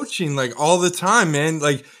in coaching like all the time, man.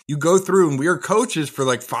 Like you go through, and we were coaches for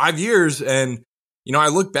like 5 years, and I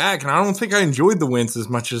look back and I don't think I enjoyed the wins as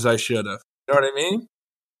much as I should have. You know what I mean?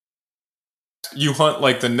 You hunt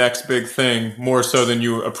like the next big thing more so than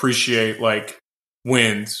you appreciate like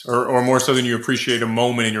wins, or more so than you appreciate a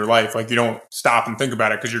moment in your life. Like you don't stop and think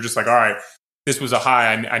about it because you're just like, all right, this was a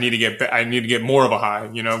high. I need to get more of a high.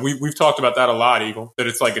 We've talked about that a lot, Eagle. That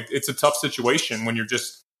it's like it's a tough situation when you're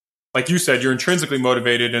just like you said, you're intrinsically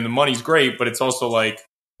motivated and the money's great, but it's also like,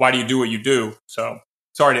 why do you do what you do? So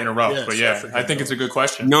sorry to interrupt, but yeah, I think it's a good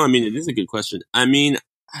question. No, I mean it is a good question. I mean,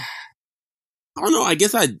 I don't know. I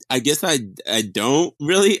guess I don't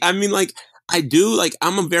really. I mean, like I do. Like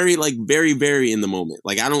I'm a very very very in the moment.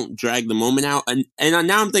 Like I don't drag the moment out, and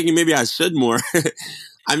now I'm thinking maybe I should more.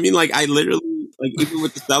 I mean, like I literally, like even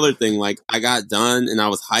with the Cellar thing, like I got done and I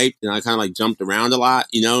was hyped and I kind of like jumped around a lot,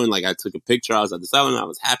 and like I took a picture. I was at the Cellar and I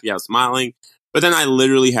was happy. I was smiling. But then I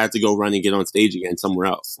literally had to go run and get on stage again somewhere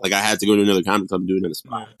else. Like I had to go to another comedy club and do another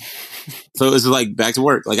spot. Yeah. So it was like back to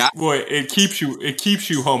work. Like boy, it keeps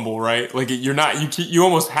you humble, right? Like you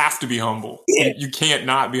almost have to be humble. Yeah. You can't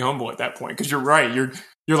not be humble at that point because you're right. You're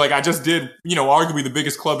like, I just did, arguably the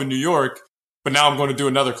biggest club in New York, but now I'm going to do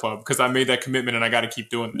another club because I made that commitment and I got to keep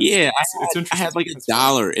doing this. Yeah, it's interesting. I had like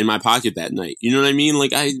 $1 in my pocket that night. You know what I mean?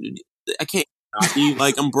 Like I can't be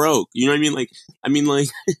like I'm broke. You know what I mean? Like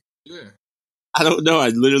yeah. I don't know. I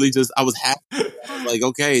literally I was happy. I was like,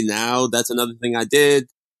 okay, now that's another thing I did.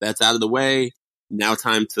 That's out of the way. Now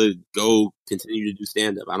time to go continue to do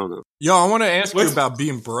stand-up. I don't know. Yo, I want to ask you about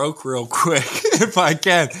being broke real quick, if I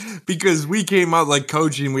can, because we came out like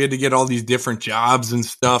coaching. We had to get all these different jobs and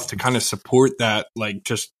stuff to kind of support that, like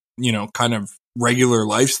just, kind of regular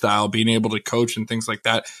lifestyle, being able to coach and things like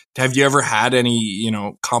that. Have you ever had any,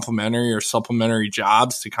 complimentary or supplementary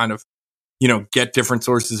jobs to kind of, get different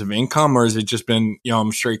sources of income, or has it just been,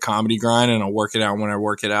 I'm straight comedy grind and I'll work it out when I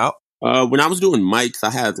work it out? When I was doing mics, I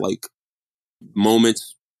had like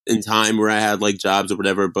moments in time where I had like jobs or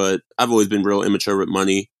whatever, but I've always been real immature with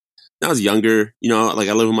money. When I was younger, like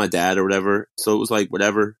I lived with my dad or whatever. So it was like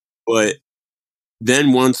whatever. But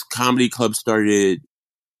then once comedy clubs started,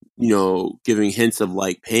 giving hints of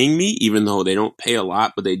like paying me, even though they don't pay a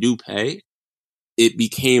lot, but they do pay, it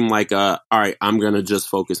became like all right, I'm going to just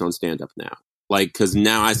focus on stand up now. Like, cause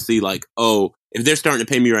now I see like, oh, if they're starting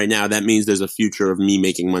to pay me right now, that means there's a future of me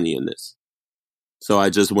making money in this. So I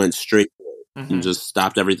just went straight and just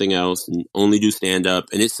stopped everything else and only do stand up.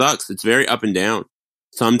 And it sucks. It's very up and down.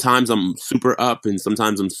 Sometimes I'm super up and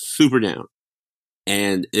sometimes I'm super down.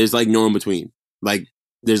 And there's like no in between. Like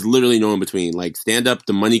there's literally no in between. Like stand up,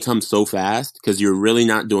 the money comes so fast because you're really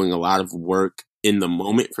not doing a lot of work in the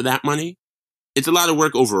moment for that money. It's a lot of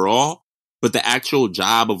work overall, but the actual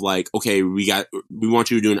job of like, okay, we want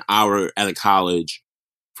you to do an hour at a college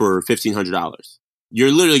for $1,500.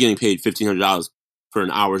 You're literally getting paid $1,500 for an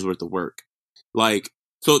hour's worth of work. Like,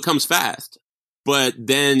 so it comes fast, but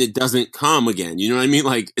then it doesn't come again. You know what I mean?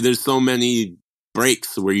 Like there's so many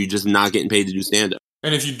breaks where you're just not getting paid to do stand up.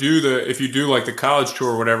 And if you do like the college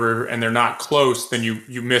tour or whatever, and they're not close, then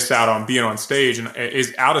you miss out on being on stage. And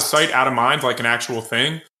is out of sight, out of mind like an actual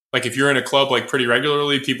thing? Like if you're in a club like pretty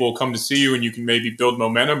regularly, people will come to see you and you can maybe build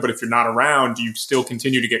momentum. But if you're not around, do you still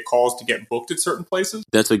continue to get calls to get booked at certain places?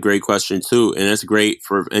 That's a great question too. And that's great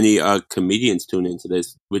for any comedians tuning into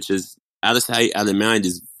this, which is out of sight, out of mind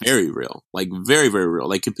is very real. Like very, very real.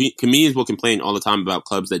 Like comedians will complain all the time about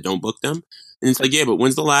clubs that don't book them. And it's like, yeah, but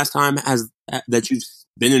when's the last time that you've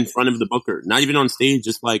been in front of the booker? Not even on stage,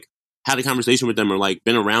 just like had a conversation with them or like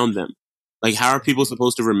been around them. Like how are people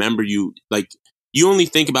supposed to remember you? Like, you only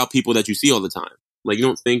think about people that you see all the time. Like, you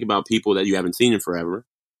don't think about people that you haven't seen in forever.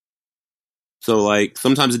 So, like,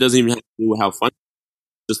 sometimes it doesn't even have to do with how funny.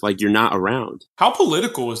 Just like you're not around. How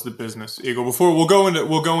political is the business, Eagle? Before we'll go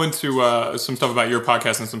into some stuff about your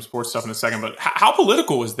podcast and some sports stuff in a second. But how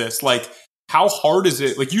political is this? Like, how hard is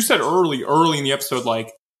it? Like you said early in the episode,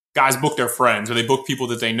 like guys book their friends or they book people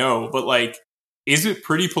that they know. But like, is it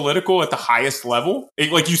pretty political at the highest level?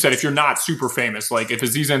 Like you said, if you're not super famous, like if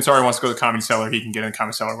Aziz Ansari wants to go to the Comedy Cellar, he can get in the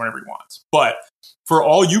Comedy Cellar whenever he wants. But for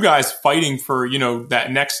all you guys fighting for,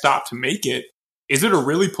 that next stop to make it, is it a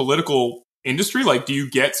really political industry? Like, do you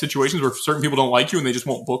get situations where certain people don't like you and they just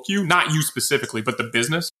won't book you? Not you specifically, but the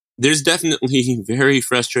business? There's definitely very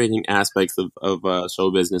frustrating aspects of show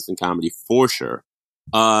business and comedy for sure.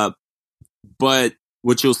 But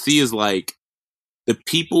what you'll see is like the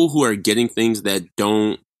people who are getting things that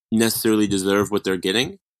don't necessarily deserve what they're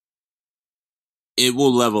getting, it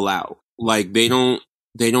will level out. Like they don't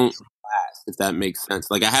last, if that makes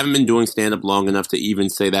sense. Like I haven't been doing stand-up long enough to even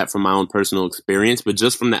say that from my own personal experience, but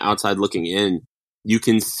just from the outside looking in, you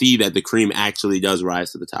can see that the cream actually does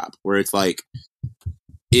rise to the top, where it's like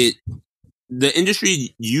the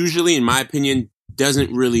industry usually, in my opinion,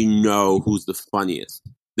 doesn't really know who's the funniest.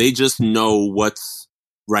 They just know what's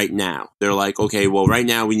right now. They're like, okay, well, right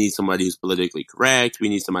now we need somebody who's politically correct. We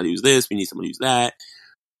need somebody who's this. We need somebody who's that.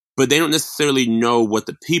 But they don't necessarily know what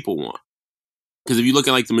the people want. Because if you look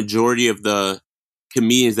at like the majority of the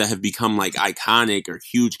comedians that have become like iconic or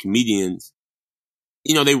huge comedians,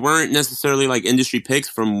 they weren't necessarily like industry picks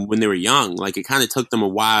from when they were young. Like it kind of took them a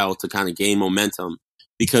while to kind of gain momentum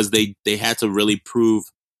because they had to really prove,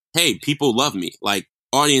 hey, people love me. Like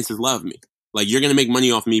audiences love me. Like you're going to make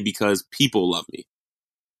money off me because people love me.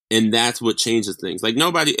 And that's what changes things. Like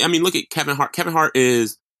look at Kevin Hart. Kevin Hart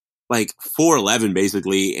is like 4'11"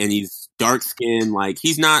 basically, and he's dark skinned. Like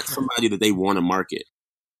he's not somebody that they want to market,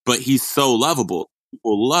 but he's so lovable.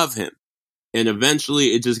 People love him. And eventually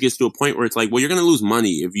it just gets to a point where it's like, well, you're going to lose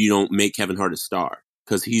money if you don't make Kevin Hart a star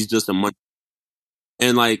because he's just a money.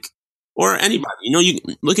 And like, or anybody, you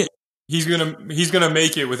look at. He's gonna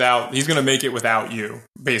make it without you.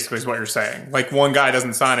 Basically, is what you're saying. Like one guy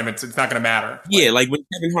doesn't sign him, it's not gonna matter. Yeah, like when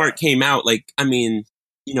Kevin Hart came out, like I mean,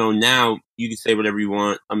 now you can say whatever you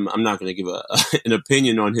want. I'm not gonna give an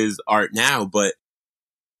opinion on his art now, but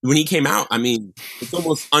when he came out, I mean, it's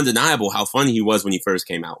almost undeniable how funny he was when he first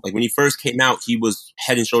came out. Like when he first came out, he was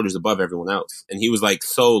head and shoulders above everyone else, and he was like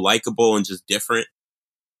so likable and just different.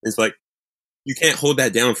 It's like. You can't hold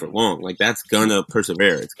that down for long. Like that's gonna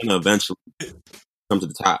persevere. It's gonna eventually come to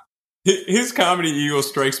the top. His comedy, Eagle,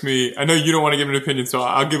 strikes me. I know you don't want to give an opinion, so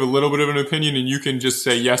I'll give a little bit of an opinion, and you can just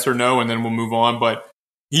say yes or no, and then we'll move on. But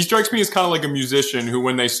he strikes me as kind of like a musician who,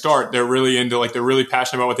 when they start, they're really into, like, they're really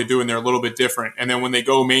passionate about what they do, and they're a little bit different. And then when they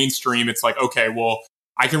go mainstream, it's like, okay, well,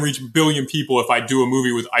 I can reach a billion people if I do a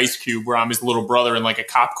movie with Ice Cube where I'm his little brother in like a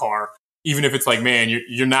cop car. Even if it's like, man,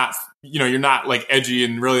 you're not like edgy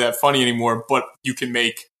and really that funny anymore, but you can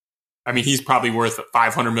make, I mean, he's probably worth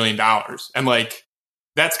 $500 million. And like,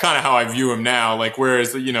 that's kind of how I view him now. Like,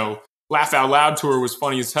 whereas, Laugh Out Loud tour was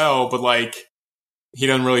funny as hell, but like, he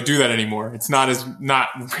doesn't really do that anymore. It's not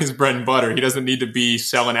his bread and butter. He doesn't need to be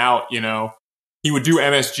selling out, He would do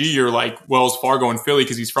MSG or like Wells Fargo in Philly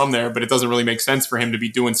because he's from there, but it doesn't really make sense for him to be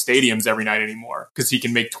doing stadiums every night anymore because he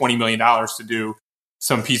can make $20 million to do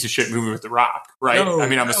some piece of shit movie with The Rock, right? No, I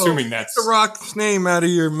mean, I'm assuming that's The Rock's name out of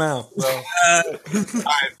your mouth, bro. All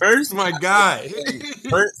right, first, my guy.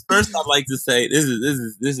 First, I'd like to say this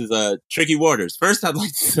is tricky waters. First, I'd like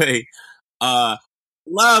to say,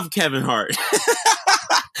 love Kevin Hart.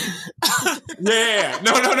 Yeah,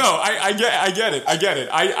 no. I get it.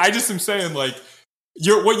 I just am saying, like,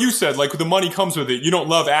 what you said, like the money comes with it. You don't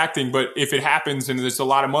love acting, but if it happens and there's a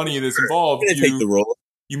lot of money that's involved, you take the role.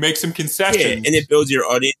 You make some concessions. Yeah, and it builds your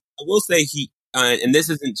audience. I will say and this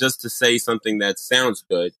isn't just to say something that sounds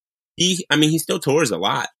good. He still tours a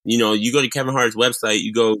lot. You go to Kevin Hart's website,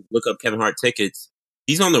 you go look up Kevin Hart tickets.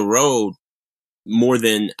 He's on the road more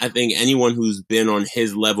than I think anyone who's been on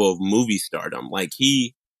his level of movie stardom. Like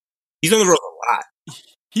he's on the road a lot.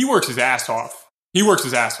 He works his ass off.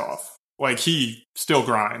 Like he still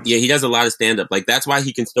grinds. Yeah, he does a lot of stand up. Like that's why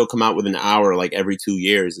he can still come out with an hour like every 2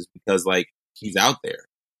 years is because like he's out there.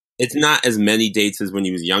 It's not as many dates as when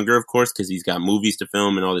he was younger, of course, because he's got movies to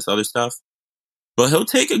film and all this other stuff. But he'll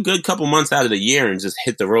take a good couple months out of the year and just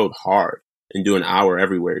hit the road hard and do an hour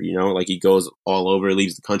everywhere, Like he goes all over,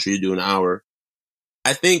 leaves the country to do an hour.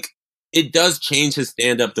 I think it does change his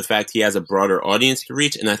stand-up, the fact he has a broader audience to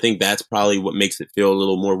reach. And I think that's probably what makes it feel a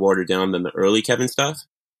little more watered down than the early Kevin stuff,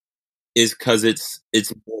 is because it's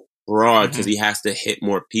more broad because he has to hit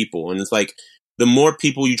more people. And it's like, the more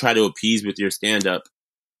people you try to appease with your stand-up,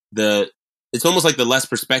 it's almost like the less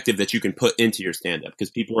perspective that you can put into your stand-up, because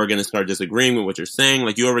people are going to start disagreeing with what you're saying.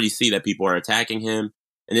 Like, you already see that people are attacking him.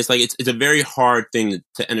 And it's like, it's a very hard thing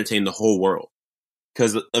to entertain the whole world,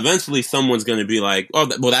 because eventually someone's going to be like, oh,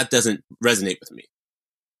 well, that doesn't resonate with me.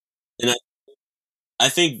 And I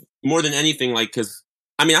think more than anything, like, because,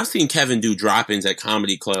 I mean, I've seen Kevin do drop-ins at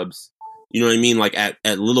comedy clubs, you know what I mean? Like, at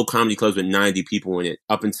little comedy clubs with 90 people in it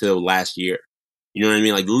up until last year. You know what I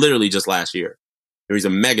mean? Like, literally just last year. He's a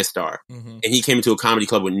megastar. Mm-hmm. And he came into a comedy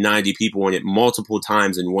club with 90 people in it multiple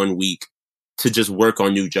times in 1 week to just work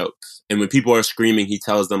on new jokes. And when people are screaming, he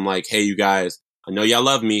tells them, like, hey, you guys, I know y'all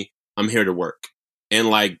love me. I'm here to work. And,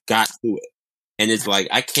 like, got to it. And it's like,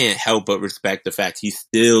 I can't help but respect the fact he's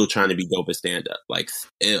still trying to be dope at stand-up. Like,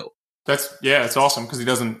 still. It's awesome, because he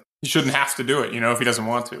shouldn't have to do it, if he doesn't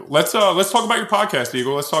want to. Let's talk about your podcast,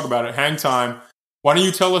 Eagle. Let's talk about it. Hang Time. Why don't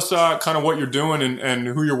you tell us kind of what you're doing and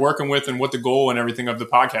who you're working with and what the goal and everything of the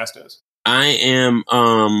podcast is? I am,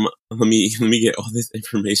 let me get all this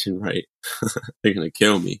information right. They're going to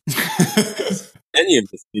kill me. Any of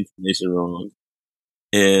this information wrong.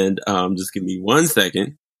 And just give me 1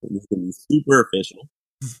 second. This is going to be super official.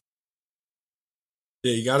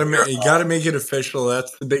 Yeah, you gotta make it official.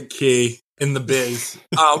 That's the big key in the biz.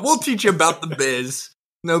 We'll teach you about the biz.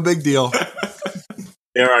 No big deal.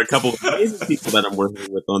 There are a couple of amazing people that I'm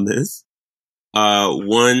working with on this.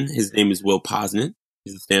 One, his name is Will Posnan.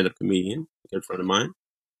 He's a stand-up comedian, a good friend of mine.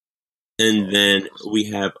 And then we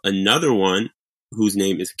have another one whose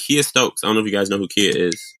name is Kia Stokes. I don't know if you guys know who Kia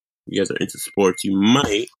is. If you guys are into sports, you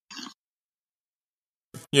might.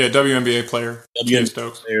 Yeah, WNBA player. Kia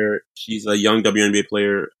Stokes. Player. She's a young WNBA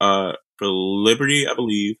player for Liberty, I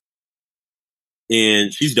believe.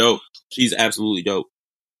 And she's dope. She's absolutely dope.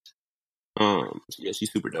 Yeah,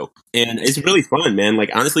 she's super dope. And it's really fun, man. Like,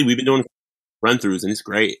 honestly, we've been doing run-throughs, and it's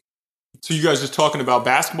great. So you guys just talking about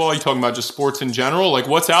basketball? You talking about just sports in general? Like,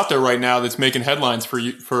 what's out there right now that's making headlines for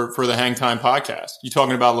you for the Hang Time podcast? You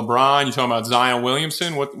talking about LeBron? You talking about Zion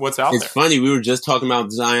Williamson? What's out there? It's funny. We were just talking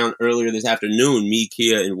about Zion earlier this afternoon. Me,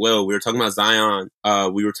 Kia, and Will. We were talking about Zion.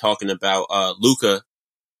 We were talking about Luka.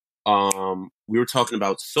 We were talking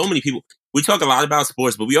about so many people. We talk a lot about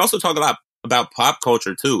sports, but we also talk a lot about pop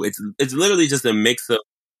culture too. It's literally just a mix of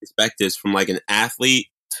perspectives from like an athlete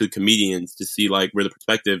to comedians to see like where the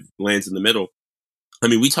perspective lands in the middle. I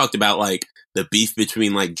mean, we talked about like the beef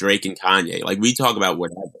between like Drake and Kanye. Like, we talk about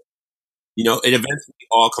whatever. It eventually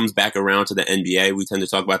all comes back around to the NBA. We tend to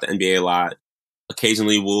talk about the NBA a lot.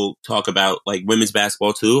 Occasionally we'll talk about like women's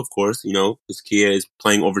basketball too, of course, because Kia is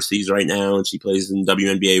playing overseas right now and she plays in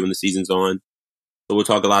WNBA when the season's on. So we'll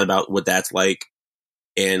talk a lot about what that's like.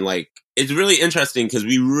 And like, it's really interesting because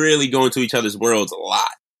we really go into each other's worlds a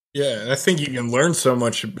lot. Yeah, I think you can learn so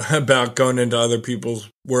much about going into other people's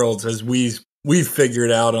worlds, as we've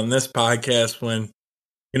figured out on this podcast. When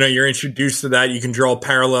you're introduced to that, you can draw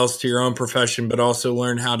parallels to your own profession, but also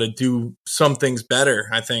learn how to do some things better.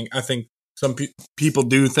 I think some people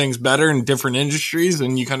do things better in different industries,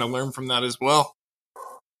 and you kind of learn from that as well.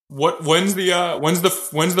 When's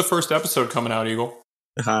the first episode coming out, Eagle?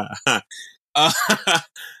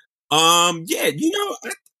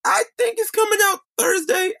 I think it's coming out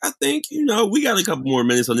Thursday. I think, we got a couple more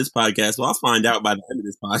minutes on this podcast, so I'll find out by the end of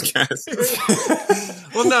this podcast.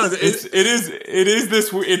 Well, no, it is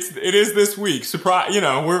this week. Surprise,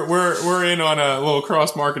 we're in on a little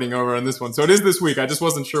cross marketing over on this one. So it is this week. I just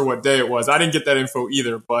wasn't sure what day it was. I didn't get that info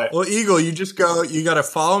either, but. Well, Eagle, you got to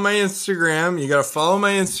follow my Instagram.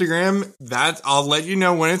 I'll let you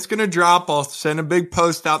know when it's going to drop. I'll send a big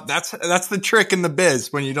post out. That's the trick in the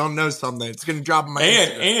biz. When you don't know something, it's going to drop on my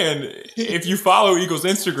Instagram. And if you follow Eagle's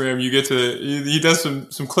Instagram, you get to he does some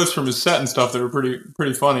clips from his set and stuff that are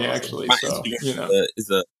pretty funny, actually. So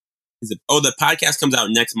the podcast comes out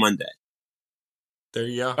next Monday. There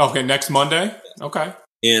you go. Okay, next Monday. Okay.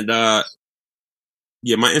 And my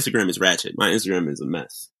Instagram is ratchet. My Instagram is a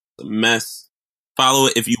mess. It's a mess. Follow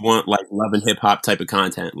it if you want like love and hip hop type of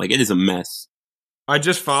content. Like, it is a mess. I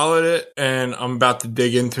just followed it, and I'm about to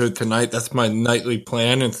dig into it tonight. That's my nightly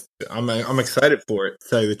plan, and I'm excited for it, to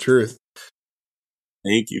tell you the truth.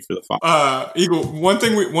 Thank you for the follow. Eagle, one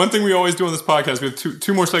thing we always do on this podcast, we have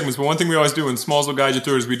two more segments, but one thing we always do, and Smalls will guide you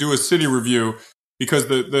through, is we do a city review, because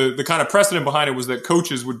the kind of precedent behind it was that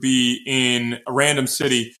coaches would be in a random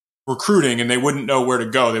city recruiting, and they wouldn't know where to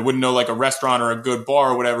go. They wouldn't know like a restaurant or a good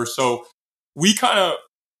bar or whatever. So we kind of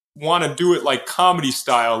want to do it like comedy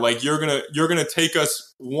style. Like, you're gonna take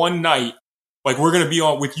us one night. Like, we're gonna be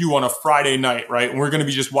on with you on a Friday night, right? And we're gonna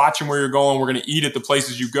be just watching where you're going. We're gonna eat at the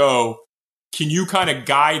places you go. Can you kind of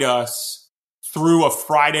guide us through a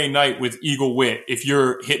Friday night with Eagle Wit if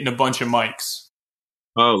you're hitting a bunch of mics.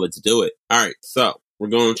 Oh, let's do it. All right. So we're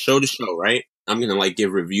going show to show, right? I'm going to like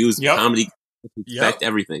give reviews of comedy, expect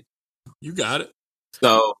everything. You got it.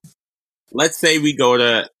 So let's say we go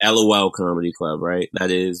to LOL Comedy Club, right?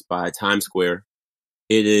 That is by Times Square.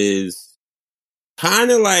 It is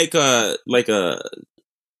kind of like a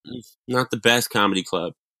not the best comedy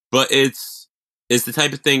club, but it's the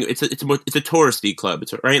type of thing. It's a touristy club.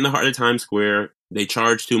 It's right in the heart of Times Square. They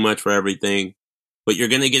charge too much for everything, but you're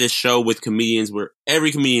gonna get a show with comedians where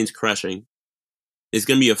every comedian's crushing. It's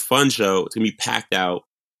gonna be a fun show. It's gonna be packed out,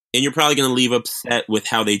 and you're probably gonna leave upset with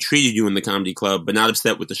how they treated you in the comedy club, but not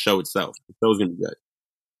upset with the show itself. The show's gonna be good.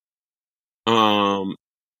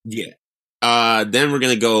 Yeah. Then we're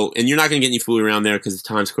gonna go, and you're not gonna get any food around there because it's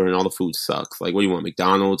Times Square and all the food sucks. Like, what do you want,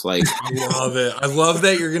 McDonald's? Like, I love it. I love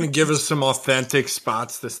that you're gonna give us some authentic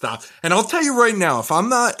spots to stop. And I'll tell you right now,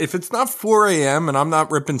 if it's not 4 a.m. and I'm not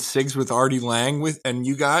ripping cigs with Artie Lang and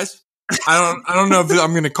you guys, I don't know if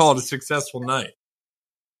I'm gonna call it a successful night.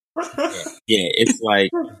 Yeah, it's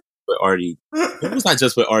like with Artie. It was not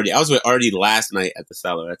just with Artie. I was with Artie last night at the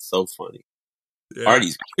Cellar. That's so funny. Yeah.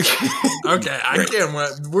 Artie's okay. I can't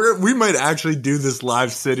wait. We might actually do this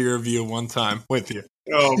live city review one time with you.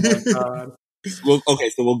 Oh my god. Well, okay,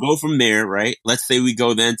 so we'll go from there, right? Let's say we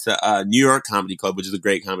go then to New York Comedy Club, which is a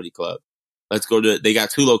great comedy club. Let's go to. They got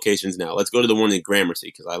 2 locations now. Let's go to the one in Gramercy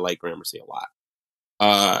because I like Gramercy a lot.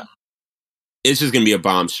 It's just gonna be a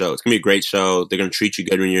bomb show. It's gonna be a great show. They're gonna treat you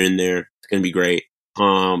good when you're in there. It's gonna be great.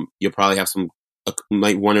 You'll probably have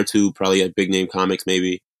like 1 or 2, probably big name comics,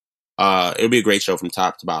 maybe. It'll be a great show from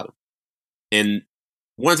top to bottom. And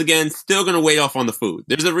once again, still going to wait off on the food.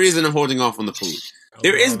 There's a reason I'm holding off on the food.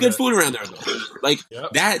 There is good food around there, though. Like,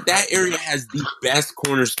 that area has the best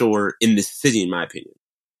corner store in the city, in my opinion.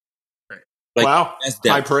 Like, wow.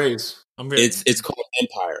 High praise. It's called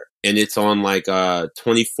Empire, and it's on like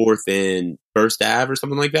 24th and 1st Ave or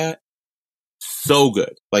something like that. So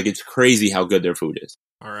good. Like, it's crazy how good their food is.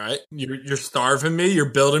 All right. You're starving me.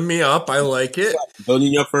 You're building me up. I like it. I'm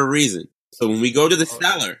building you up for a reason. So when we go to the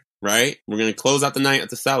Cellar, right, we're going to close out the night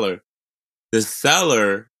at the Cellar. The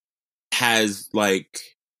Cellar has like,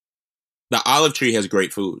 the Olive Tree has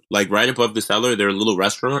great food. Like right above the Cellar, their little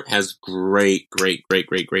restaurant has great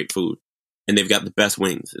food. And they've got the best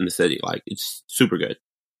wings in the city. Like it's super good.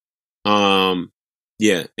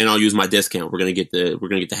 Yeah. And I'll use my discount. We're going to get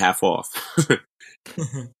the half off.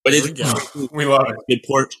 But we love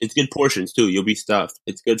it. It's good portions too. You'll be stuffed.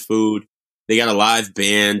 It's good food. They got a live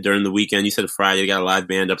band during the weekend. You said Friday, they got a live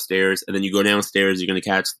band upstairs, and then you go downstairs. You're gonna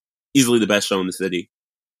catch easily the best show in the city.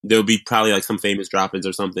 There'll be probably like some famous drop-ins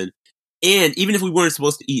or something. And even if we weren't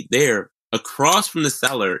supposed to eat there, across from the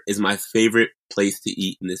Cellar is my favorite place to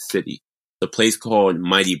eat in this city. The place called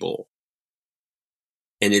Mighty Bowl.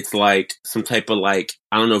 And it's like some type of like,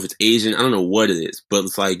 I don't know if it's Asian, I don't know what it is, but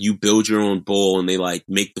it's like you build your own bowl and they like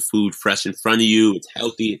make the food fresh in front of you. It's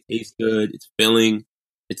healthy, it tastes good, it's filling.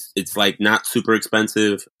 It's like not super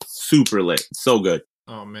expensive, super lit. It's so good.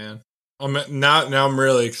 Oh man. Now I'm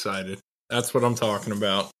really excited. That's what I'm talking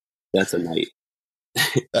about. That's a night.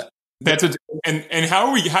 And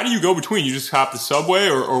how do you go between? You just hop the subway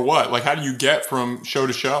or what? Like how do you get from show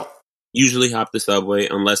to show? Usually hop the subway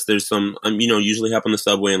unless there's some, usually hop on the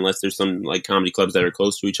subway unless there's some like comedy clubs that are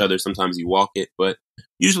close to each other. Sometimes you walk it, but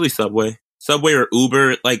usually subway or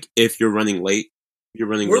Uber. Like if you're running late,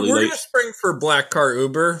 really late. We're going to spring for black car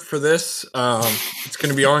Uber for this. It's going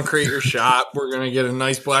to be on Create Your Shop. We're going to get a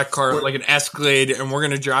nice black car, like an Escalade, and we're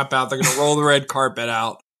going to drop out. They're going to roll the red carpet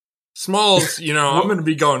out. Smalls, I'm going to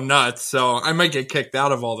be going nuts, so I might get kicked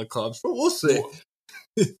out of all the clubs, but we'll see.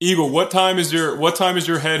 Eagle, what time is your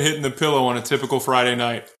head hitting the pillow on a typical Friday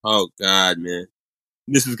night? Oh God, man.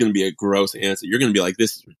 This is going to be a gross answer. You're going to be like,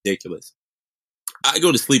 this is ridiculous. I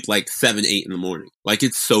go to sleep like 7, 8 in the morning. Like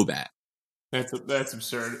it's so bad. That's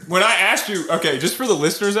absurd. When I asked you, okay, just for the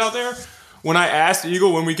listeners out there, when I asked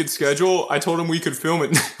Eagle when we could schedule, I told him we could film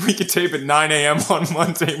it. We could tape at 9 a.m. on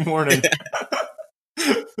Monday morning.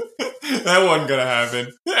 That wasn't gonna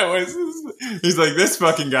happen. He's like, this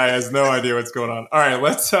fucking guy has no idea what's going on. All right,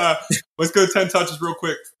 let's go 10 touches real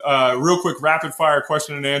quick. Rapid fire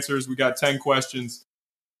question and answers. We got 10 questions.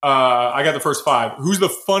 I got the first 5. Who's the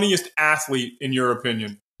funniest athlete in your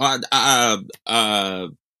opinion?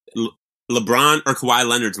 LeBron or Kawhi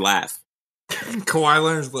Leonard's laugh. Kawhi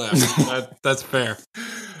Leonard's laugh. That's fair.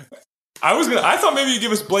 I thought maybe you'd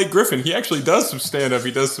give us Blake Griffin. He actually does some stand-up.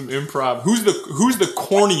 He does some improv. Who's the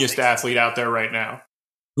corniest athlete out there right now?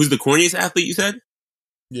 Who's the corniest athlete, you said?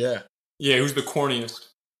 Yeah. Yeah, who's the corniest?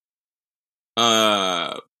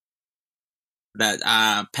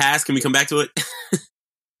 That pass. Can we come back to it?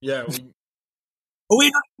 Yeah. Oh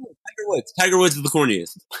wait, no, Tiger Woods. Tiger Woods is the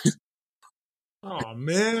corniest. Oh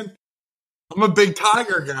man, I'm a big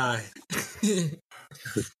Tiger guy.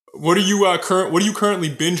 What are you currently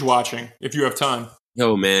binge watching? If you have time.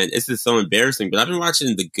 Yo, man, this is so embarrassing. But I've been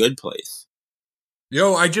watching The Good Place.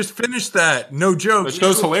 Yo, I just finished that. No joke. The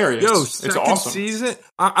show's hilarious. Yo, it's awesome. Season.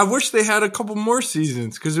 I wish they had a couple more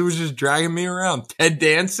seasons because it was just dragging me around. Ted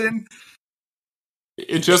Danson.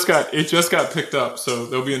 It just got picked up, so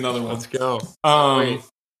there'll be another one. Let's go.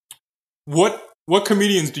 What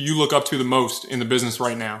comedians do you look up to the most in the business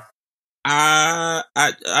right now? I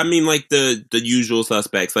mean, like the usual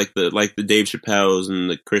suspects, like the Dave Chappelle's and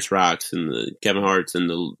the Chris Rocks and the Kevin Hart's and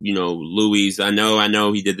the Louis. I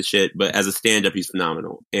know he did the shit, but as a stand-up, he's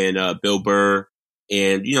phenomenal. And Bill Burr,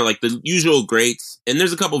 and like the usual greats. And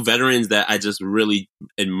there's a couple veterans that I just really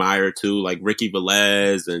admire too, like Ricky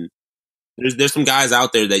Velez, and there's some guys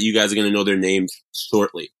out there that you guys are gonna know their names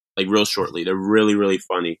shortly, like real shortly. They're really, really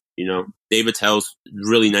funny. Dave Attell's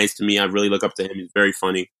really nice to me. I really look up to him. He's very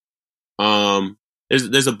funny.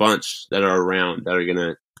 There's a bunch that are around that are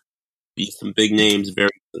gonna be some big names very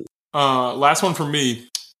soon. Last one for me.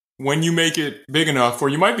 When you make it big enough, or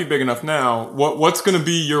you might be big enough now, what's gonna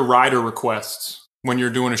be your rider requests when you're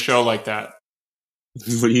doing a show like that?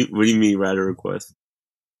 What do you mean rider requests?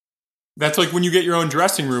 That's like when you get your own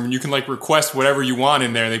dressing room and you can like request whatever you want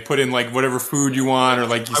in there. They put in like whatever food you want, or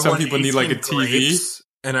like some people need like a TV.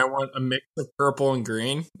 And I want a mix of purple and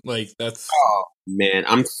green. Like that's. Oh man,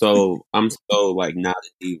 I'm so like not a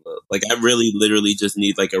diva. Like I really, literally just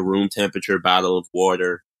need like a room temperature bottle of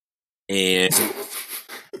water, and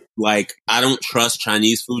like I don't trust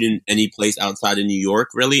Chinese food in any place outside of New York,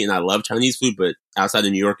 really. And I love Chinese food, but outside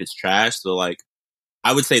of New York, it's trash. So like,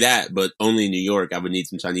 I would say that, but only in New York, I would need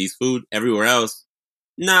some Chinese food. Everywhere else,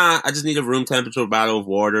 nah. I just need a room temperature bottle of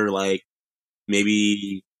water. Like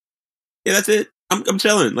maybe, yeah, that's it. I'm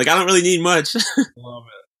chilling. Like I don't really need much.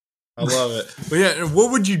 I love it. But yeah,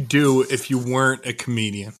 what would you do if you weren't a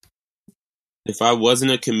comedian? If I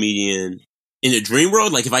wasn't a comedian in a dream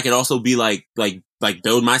world, like if I could also be like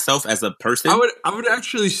build myself as a person, I would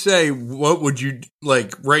actually say, what would you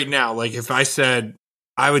like right now? Like if I said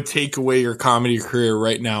I would take away your comedy career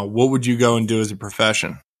right now, what would you go and do as a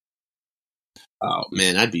profession? Oh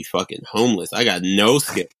man, I'd be fucking homeless. I got no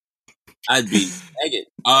skill. I'd be begging.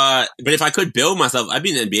 But if I could build myself, I'd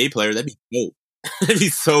be an NBA player. That'd be dope. That'd be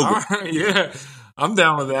so good. Right, yeah, I'm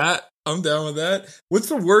down with that. What's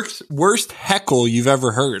the worst heckle you've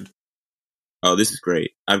ever heard? Oh, this is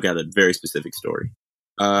great. I've got a very specific story.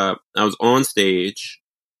 I was on stage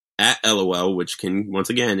at LOL, which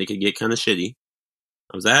once again, it could get kind of shitty.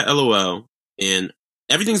 I was at LOL, and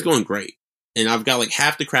everything's going great. And I've got like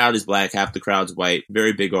half the crowd is black, half the crowd's white.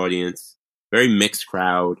 Very big audience, very mixed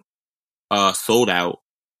crowd. Sold out.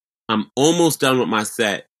 I'm almost done with my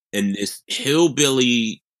set, and this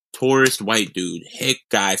hillbilly tourist white dude, hick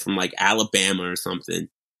guy from like Alabama or something, is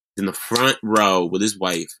in the front row with his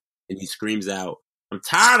wife, and he screams out, "I'm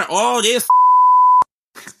tired of all this."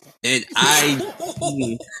 And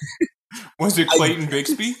I was it Clayton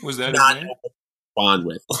Bixby? Was that his name? Bond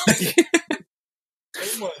with.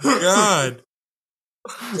 Oh my god!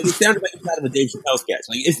 It sounded like it's out of a Dave Chappelle sketch.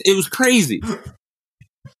 Like it was crazy.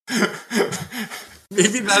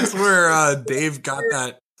 Maybe that's where Dave got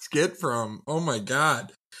that skit from. Oh my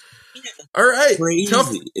god! All right, crazy.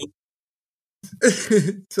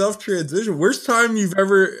 Tough transition. Worst time you've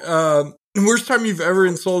ever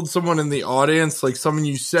insulted someone in the audience, like someone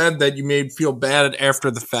you said that you made feel bad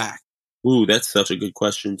after the fact. Ooh, that's such a good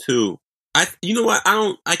question too. You know what?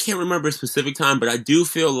 I can't remember a specific time, but I do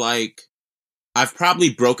feel like I've probably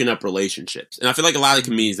broken up relationships, and I feel like a lot of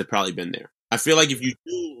comedians have probably been there. I feel like if you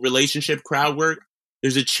do relationship crowd work,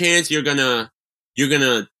 there's a chance you're gonna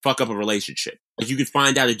fuck up a relationship. Like you could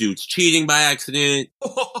find out a dude's cheating by accident,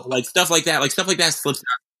 like stuff like that. Like stuff like that slips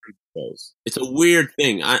out. It's a weird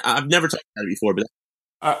thing. I've never talked about it before, but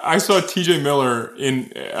I saw TJ Miller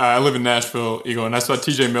I live in Nashville, Eagle, and I saw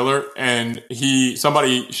TJ Miller, and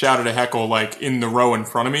somebody shouted a heckle like in the row in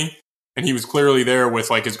front of me. And he was clearly there with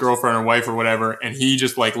like his girlfriend or wife or whatever. And he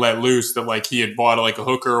just like let loose that like he had bought like a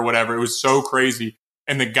hooker or whatever. It was so crazy.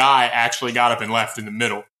 And the guy actually got up and left in the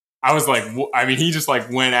middle. I was like, he just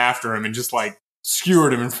like went after him and just like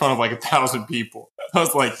skewered him in front of like 1,000 people. I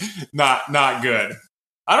was like, not good.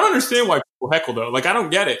 I don't understand why people heckle though. Like, I don't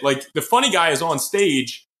get it. Like the funny guy is on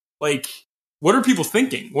stage. Like, what are people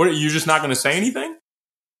thinking? What are you just not going to say anything?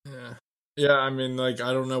 Yeah. I mean, like,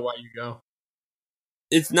 I don't know why you go.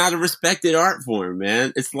 it's not a respected art form,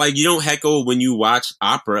 man. It's like you don't heckle when you watch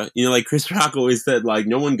opera. You know, like Chris Rock always said, like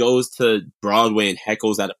no one goes to Broadway and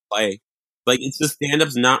heckles at a play. Like it's just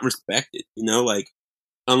stand-up's not respected. You know, like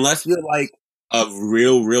unless you're like a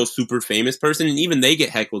real super famous person, and even they get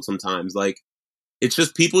heckled sometimes. Like it's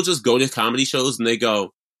just people just go to comedy shows and they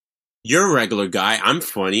go, "You're a regular guy. I'm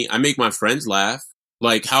funny. I make my friends laugh.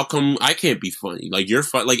 Like how come I can't be funny? Like you're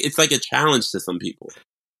fun." Like it's like a challenge to some people.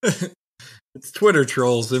 It's Twitter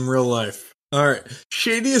trolls in real life. All right.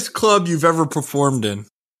 Shadiest club you've ever performed in?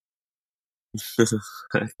 I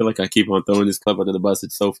feel like I keep on throwing this club under the bus.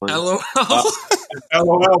 It's so funny. LOL.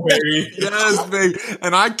 LOL, baby. Yes, baby.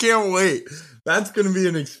 And I can't wait. That's going to be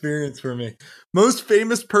an experience for me. Most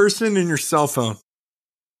famous person in your cell phone?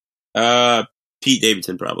 Pete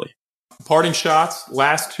Davidson, probably. Parting shots.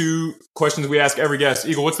 Last two questions we ask every guest.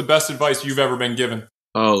 Eagle, what's the best advice you've ever been given?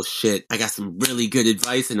 Oh, shit. I got some really good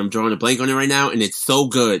advice, and I'm drawing a blank on it right now, and it's so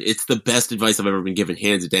good. It's the best advice I've ever been given,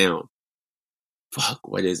 hands down. Fuck,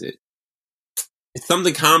 what is it? It's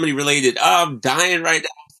something comedy related. Oh, I'm dying right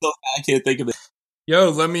now. I can't think of it. Yo,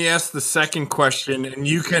 let me ask the second question, and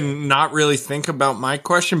you can not really think about my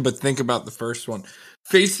question, but think about the first one.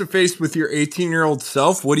 Face to face with your 18-year-old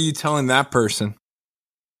self, what are you telling that person?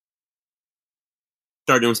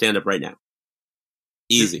 Start doing stand-up right now.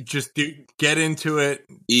 Easy. Just get into it.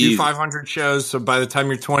 Easy. Do 500 shows, so by the time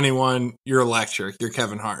you're 21, you're electric. You're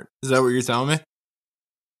Kevin Hart. Is that what you're telling me?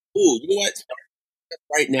 Ooh, you know what? Start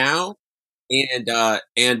right now, and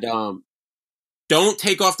don't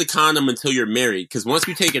take off the condom until you're married, because once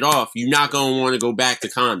you take it off, you're not going to want to go back to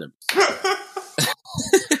condoms.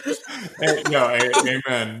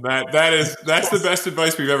 Amen. That's the best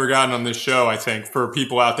advice we've ever gotten on this show, I think, for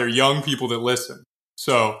people out there, young people that listen.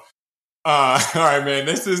 So, all right, man,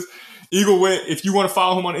 this is Eagle Wit. If you want to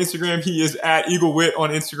follow him on Instagram, he is at Eagle Wit on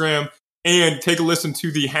Instagram. And take a listen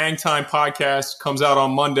to the Hang Time podcast. Comes out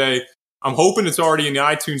on Monday. I'm hoping it's already in the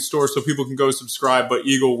iTunes store so people can go subscribe. But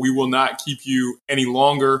Eagle, we will not keep you any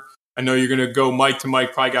longer. I know you're going to go mic to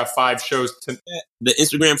mic. Probably got 5 shows. The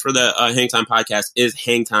Instagram for the Hang Time podcast is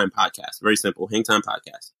Hang Time Podcast. Very simple. Hang Time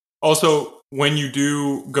Podcast. Also, when you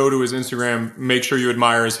do go to his Instagram, make sure you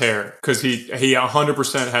admire his hair, because he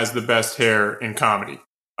 100% has the best hair in comedy.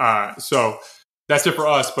 So that's it for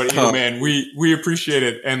us. But Eagle, man, we appreciate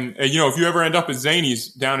it. And you know, if you ever end up at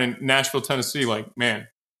Zany's down in Nashville, Tennessee, like, man,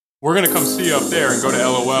 we're gonna come see you up there and go to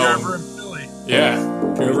LOL. If you're ever in Philly.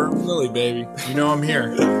 Yeah, if you're ever in Philly, baby, you know I'm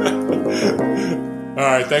here. All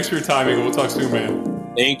right, thanks for your time, Eagle. We'll talk soon,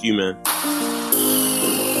 man. Thank you, man.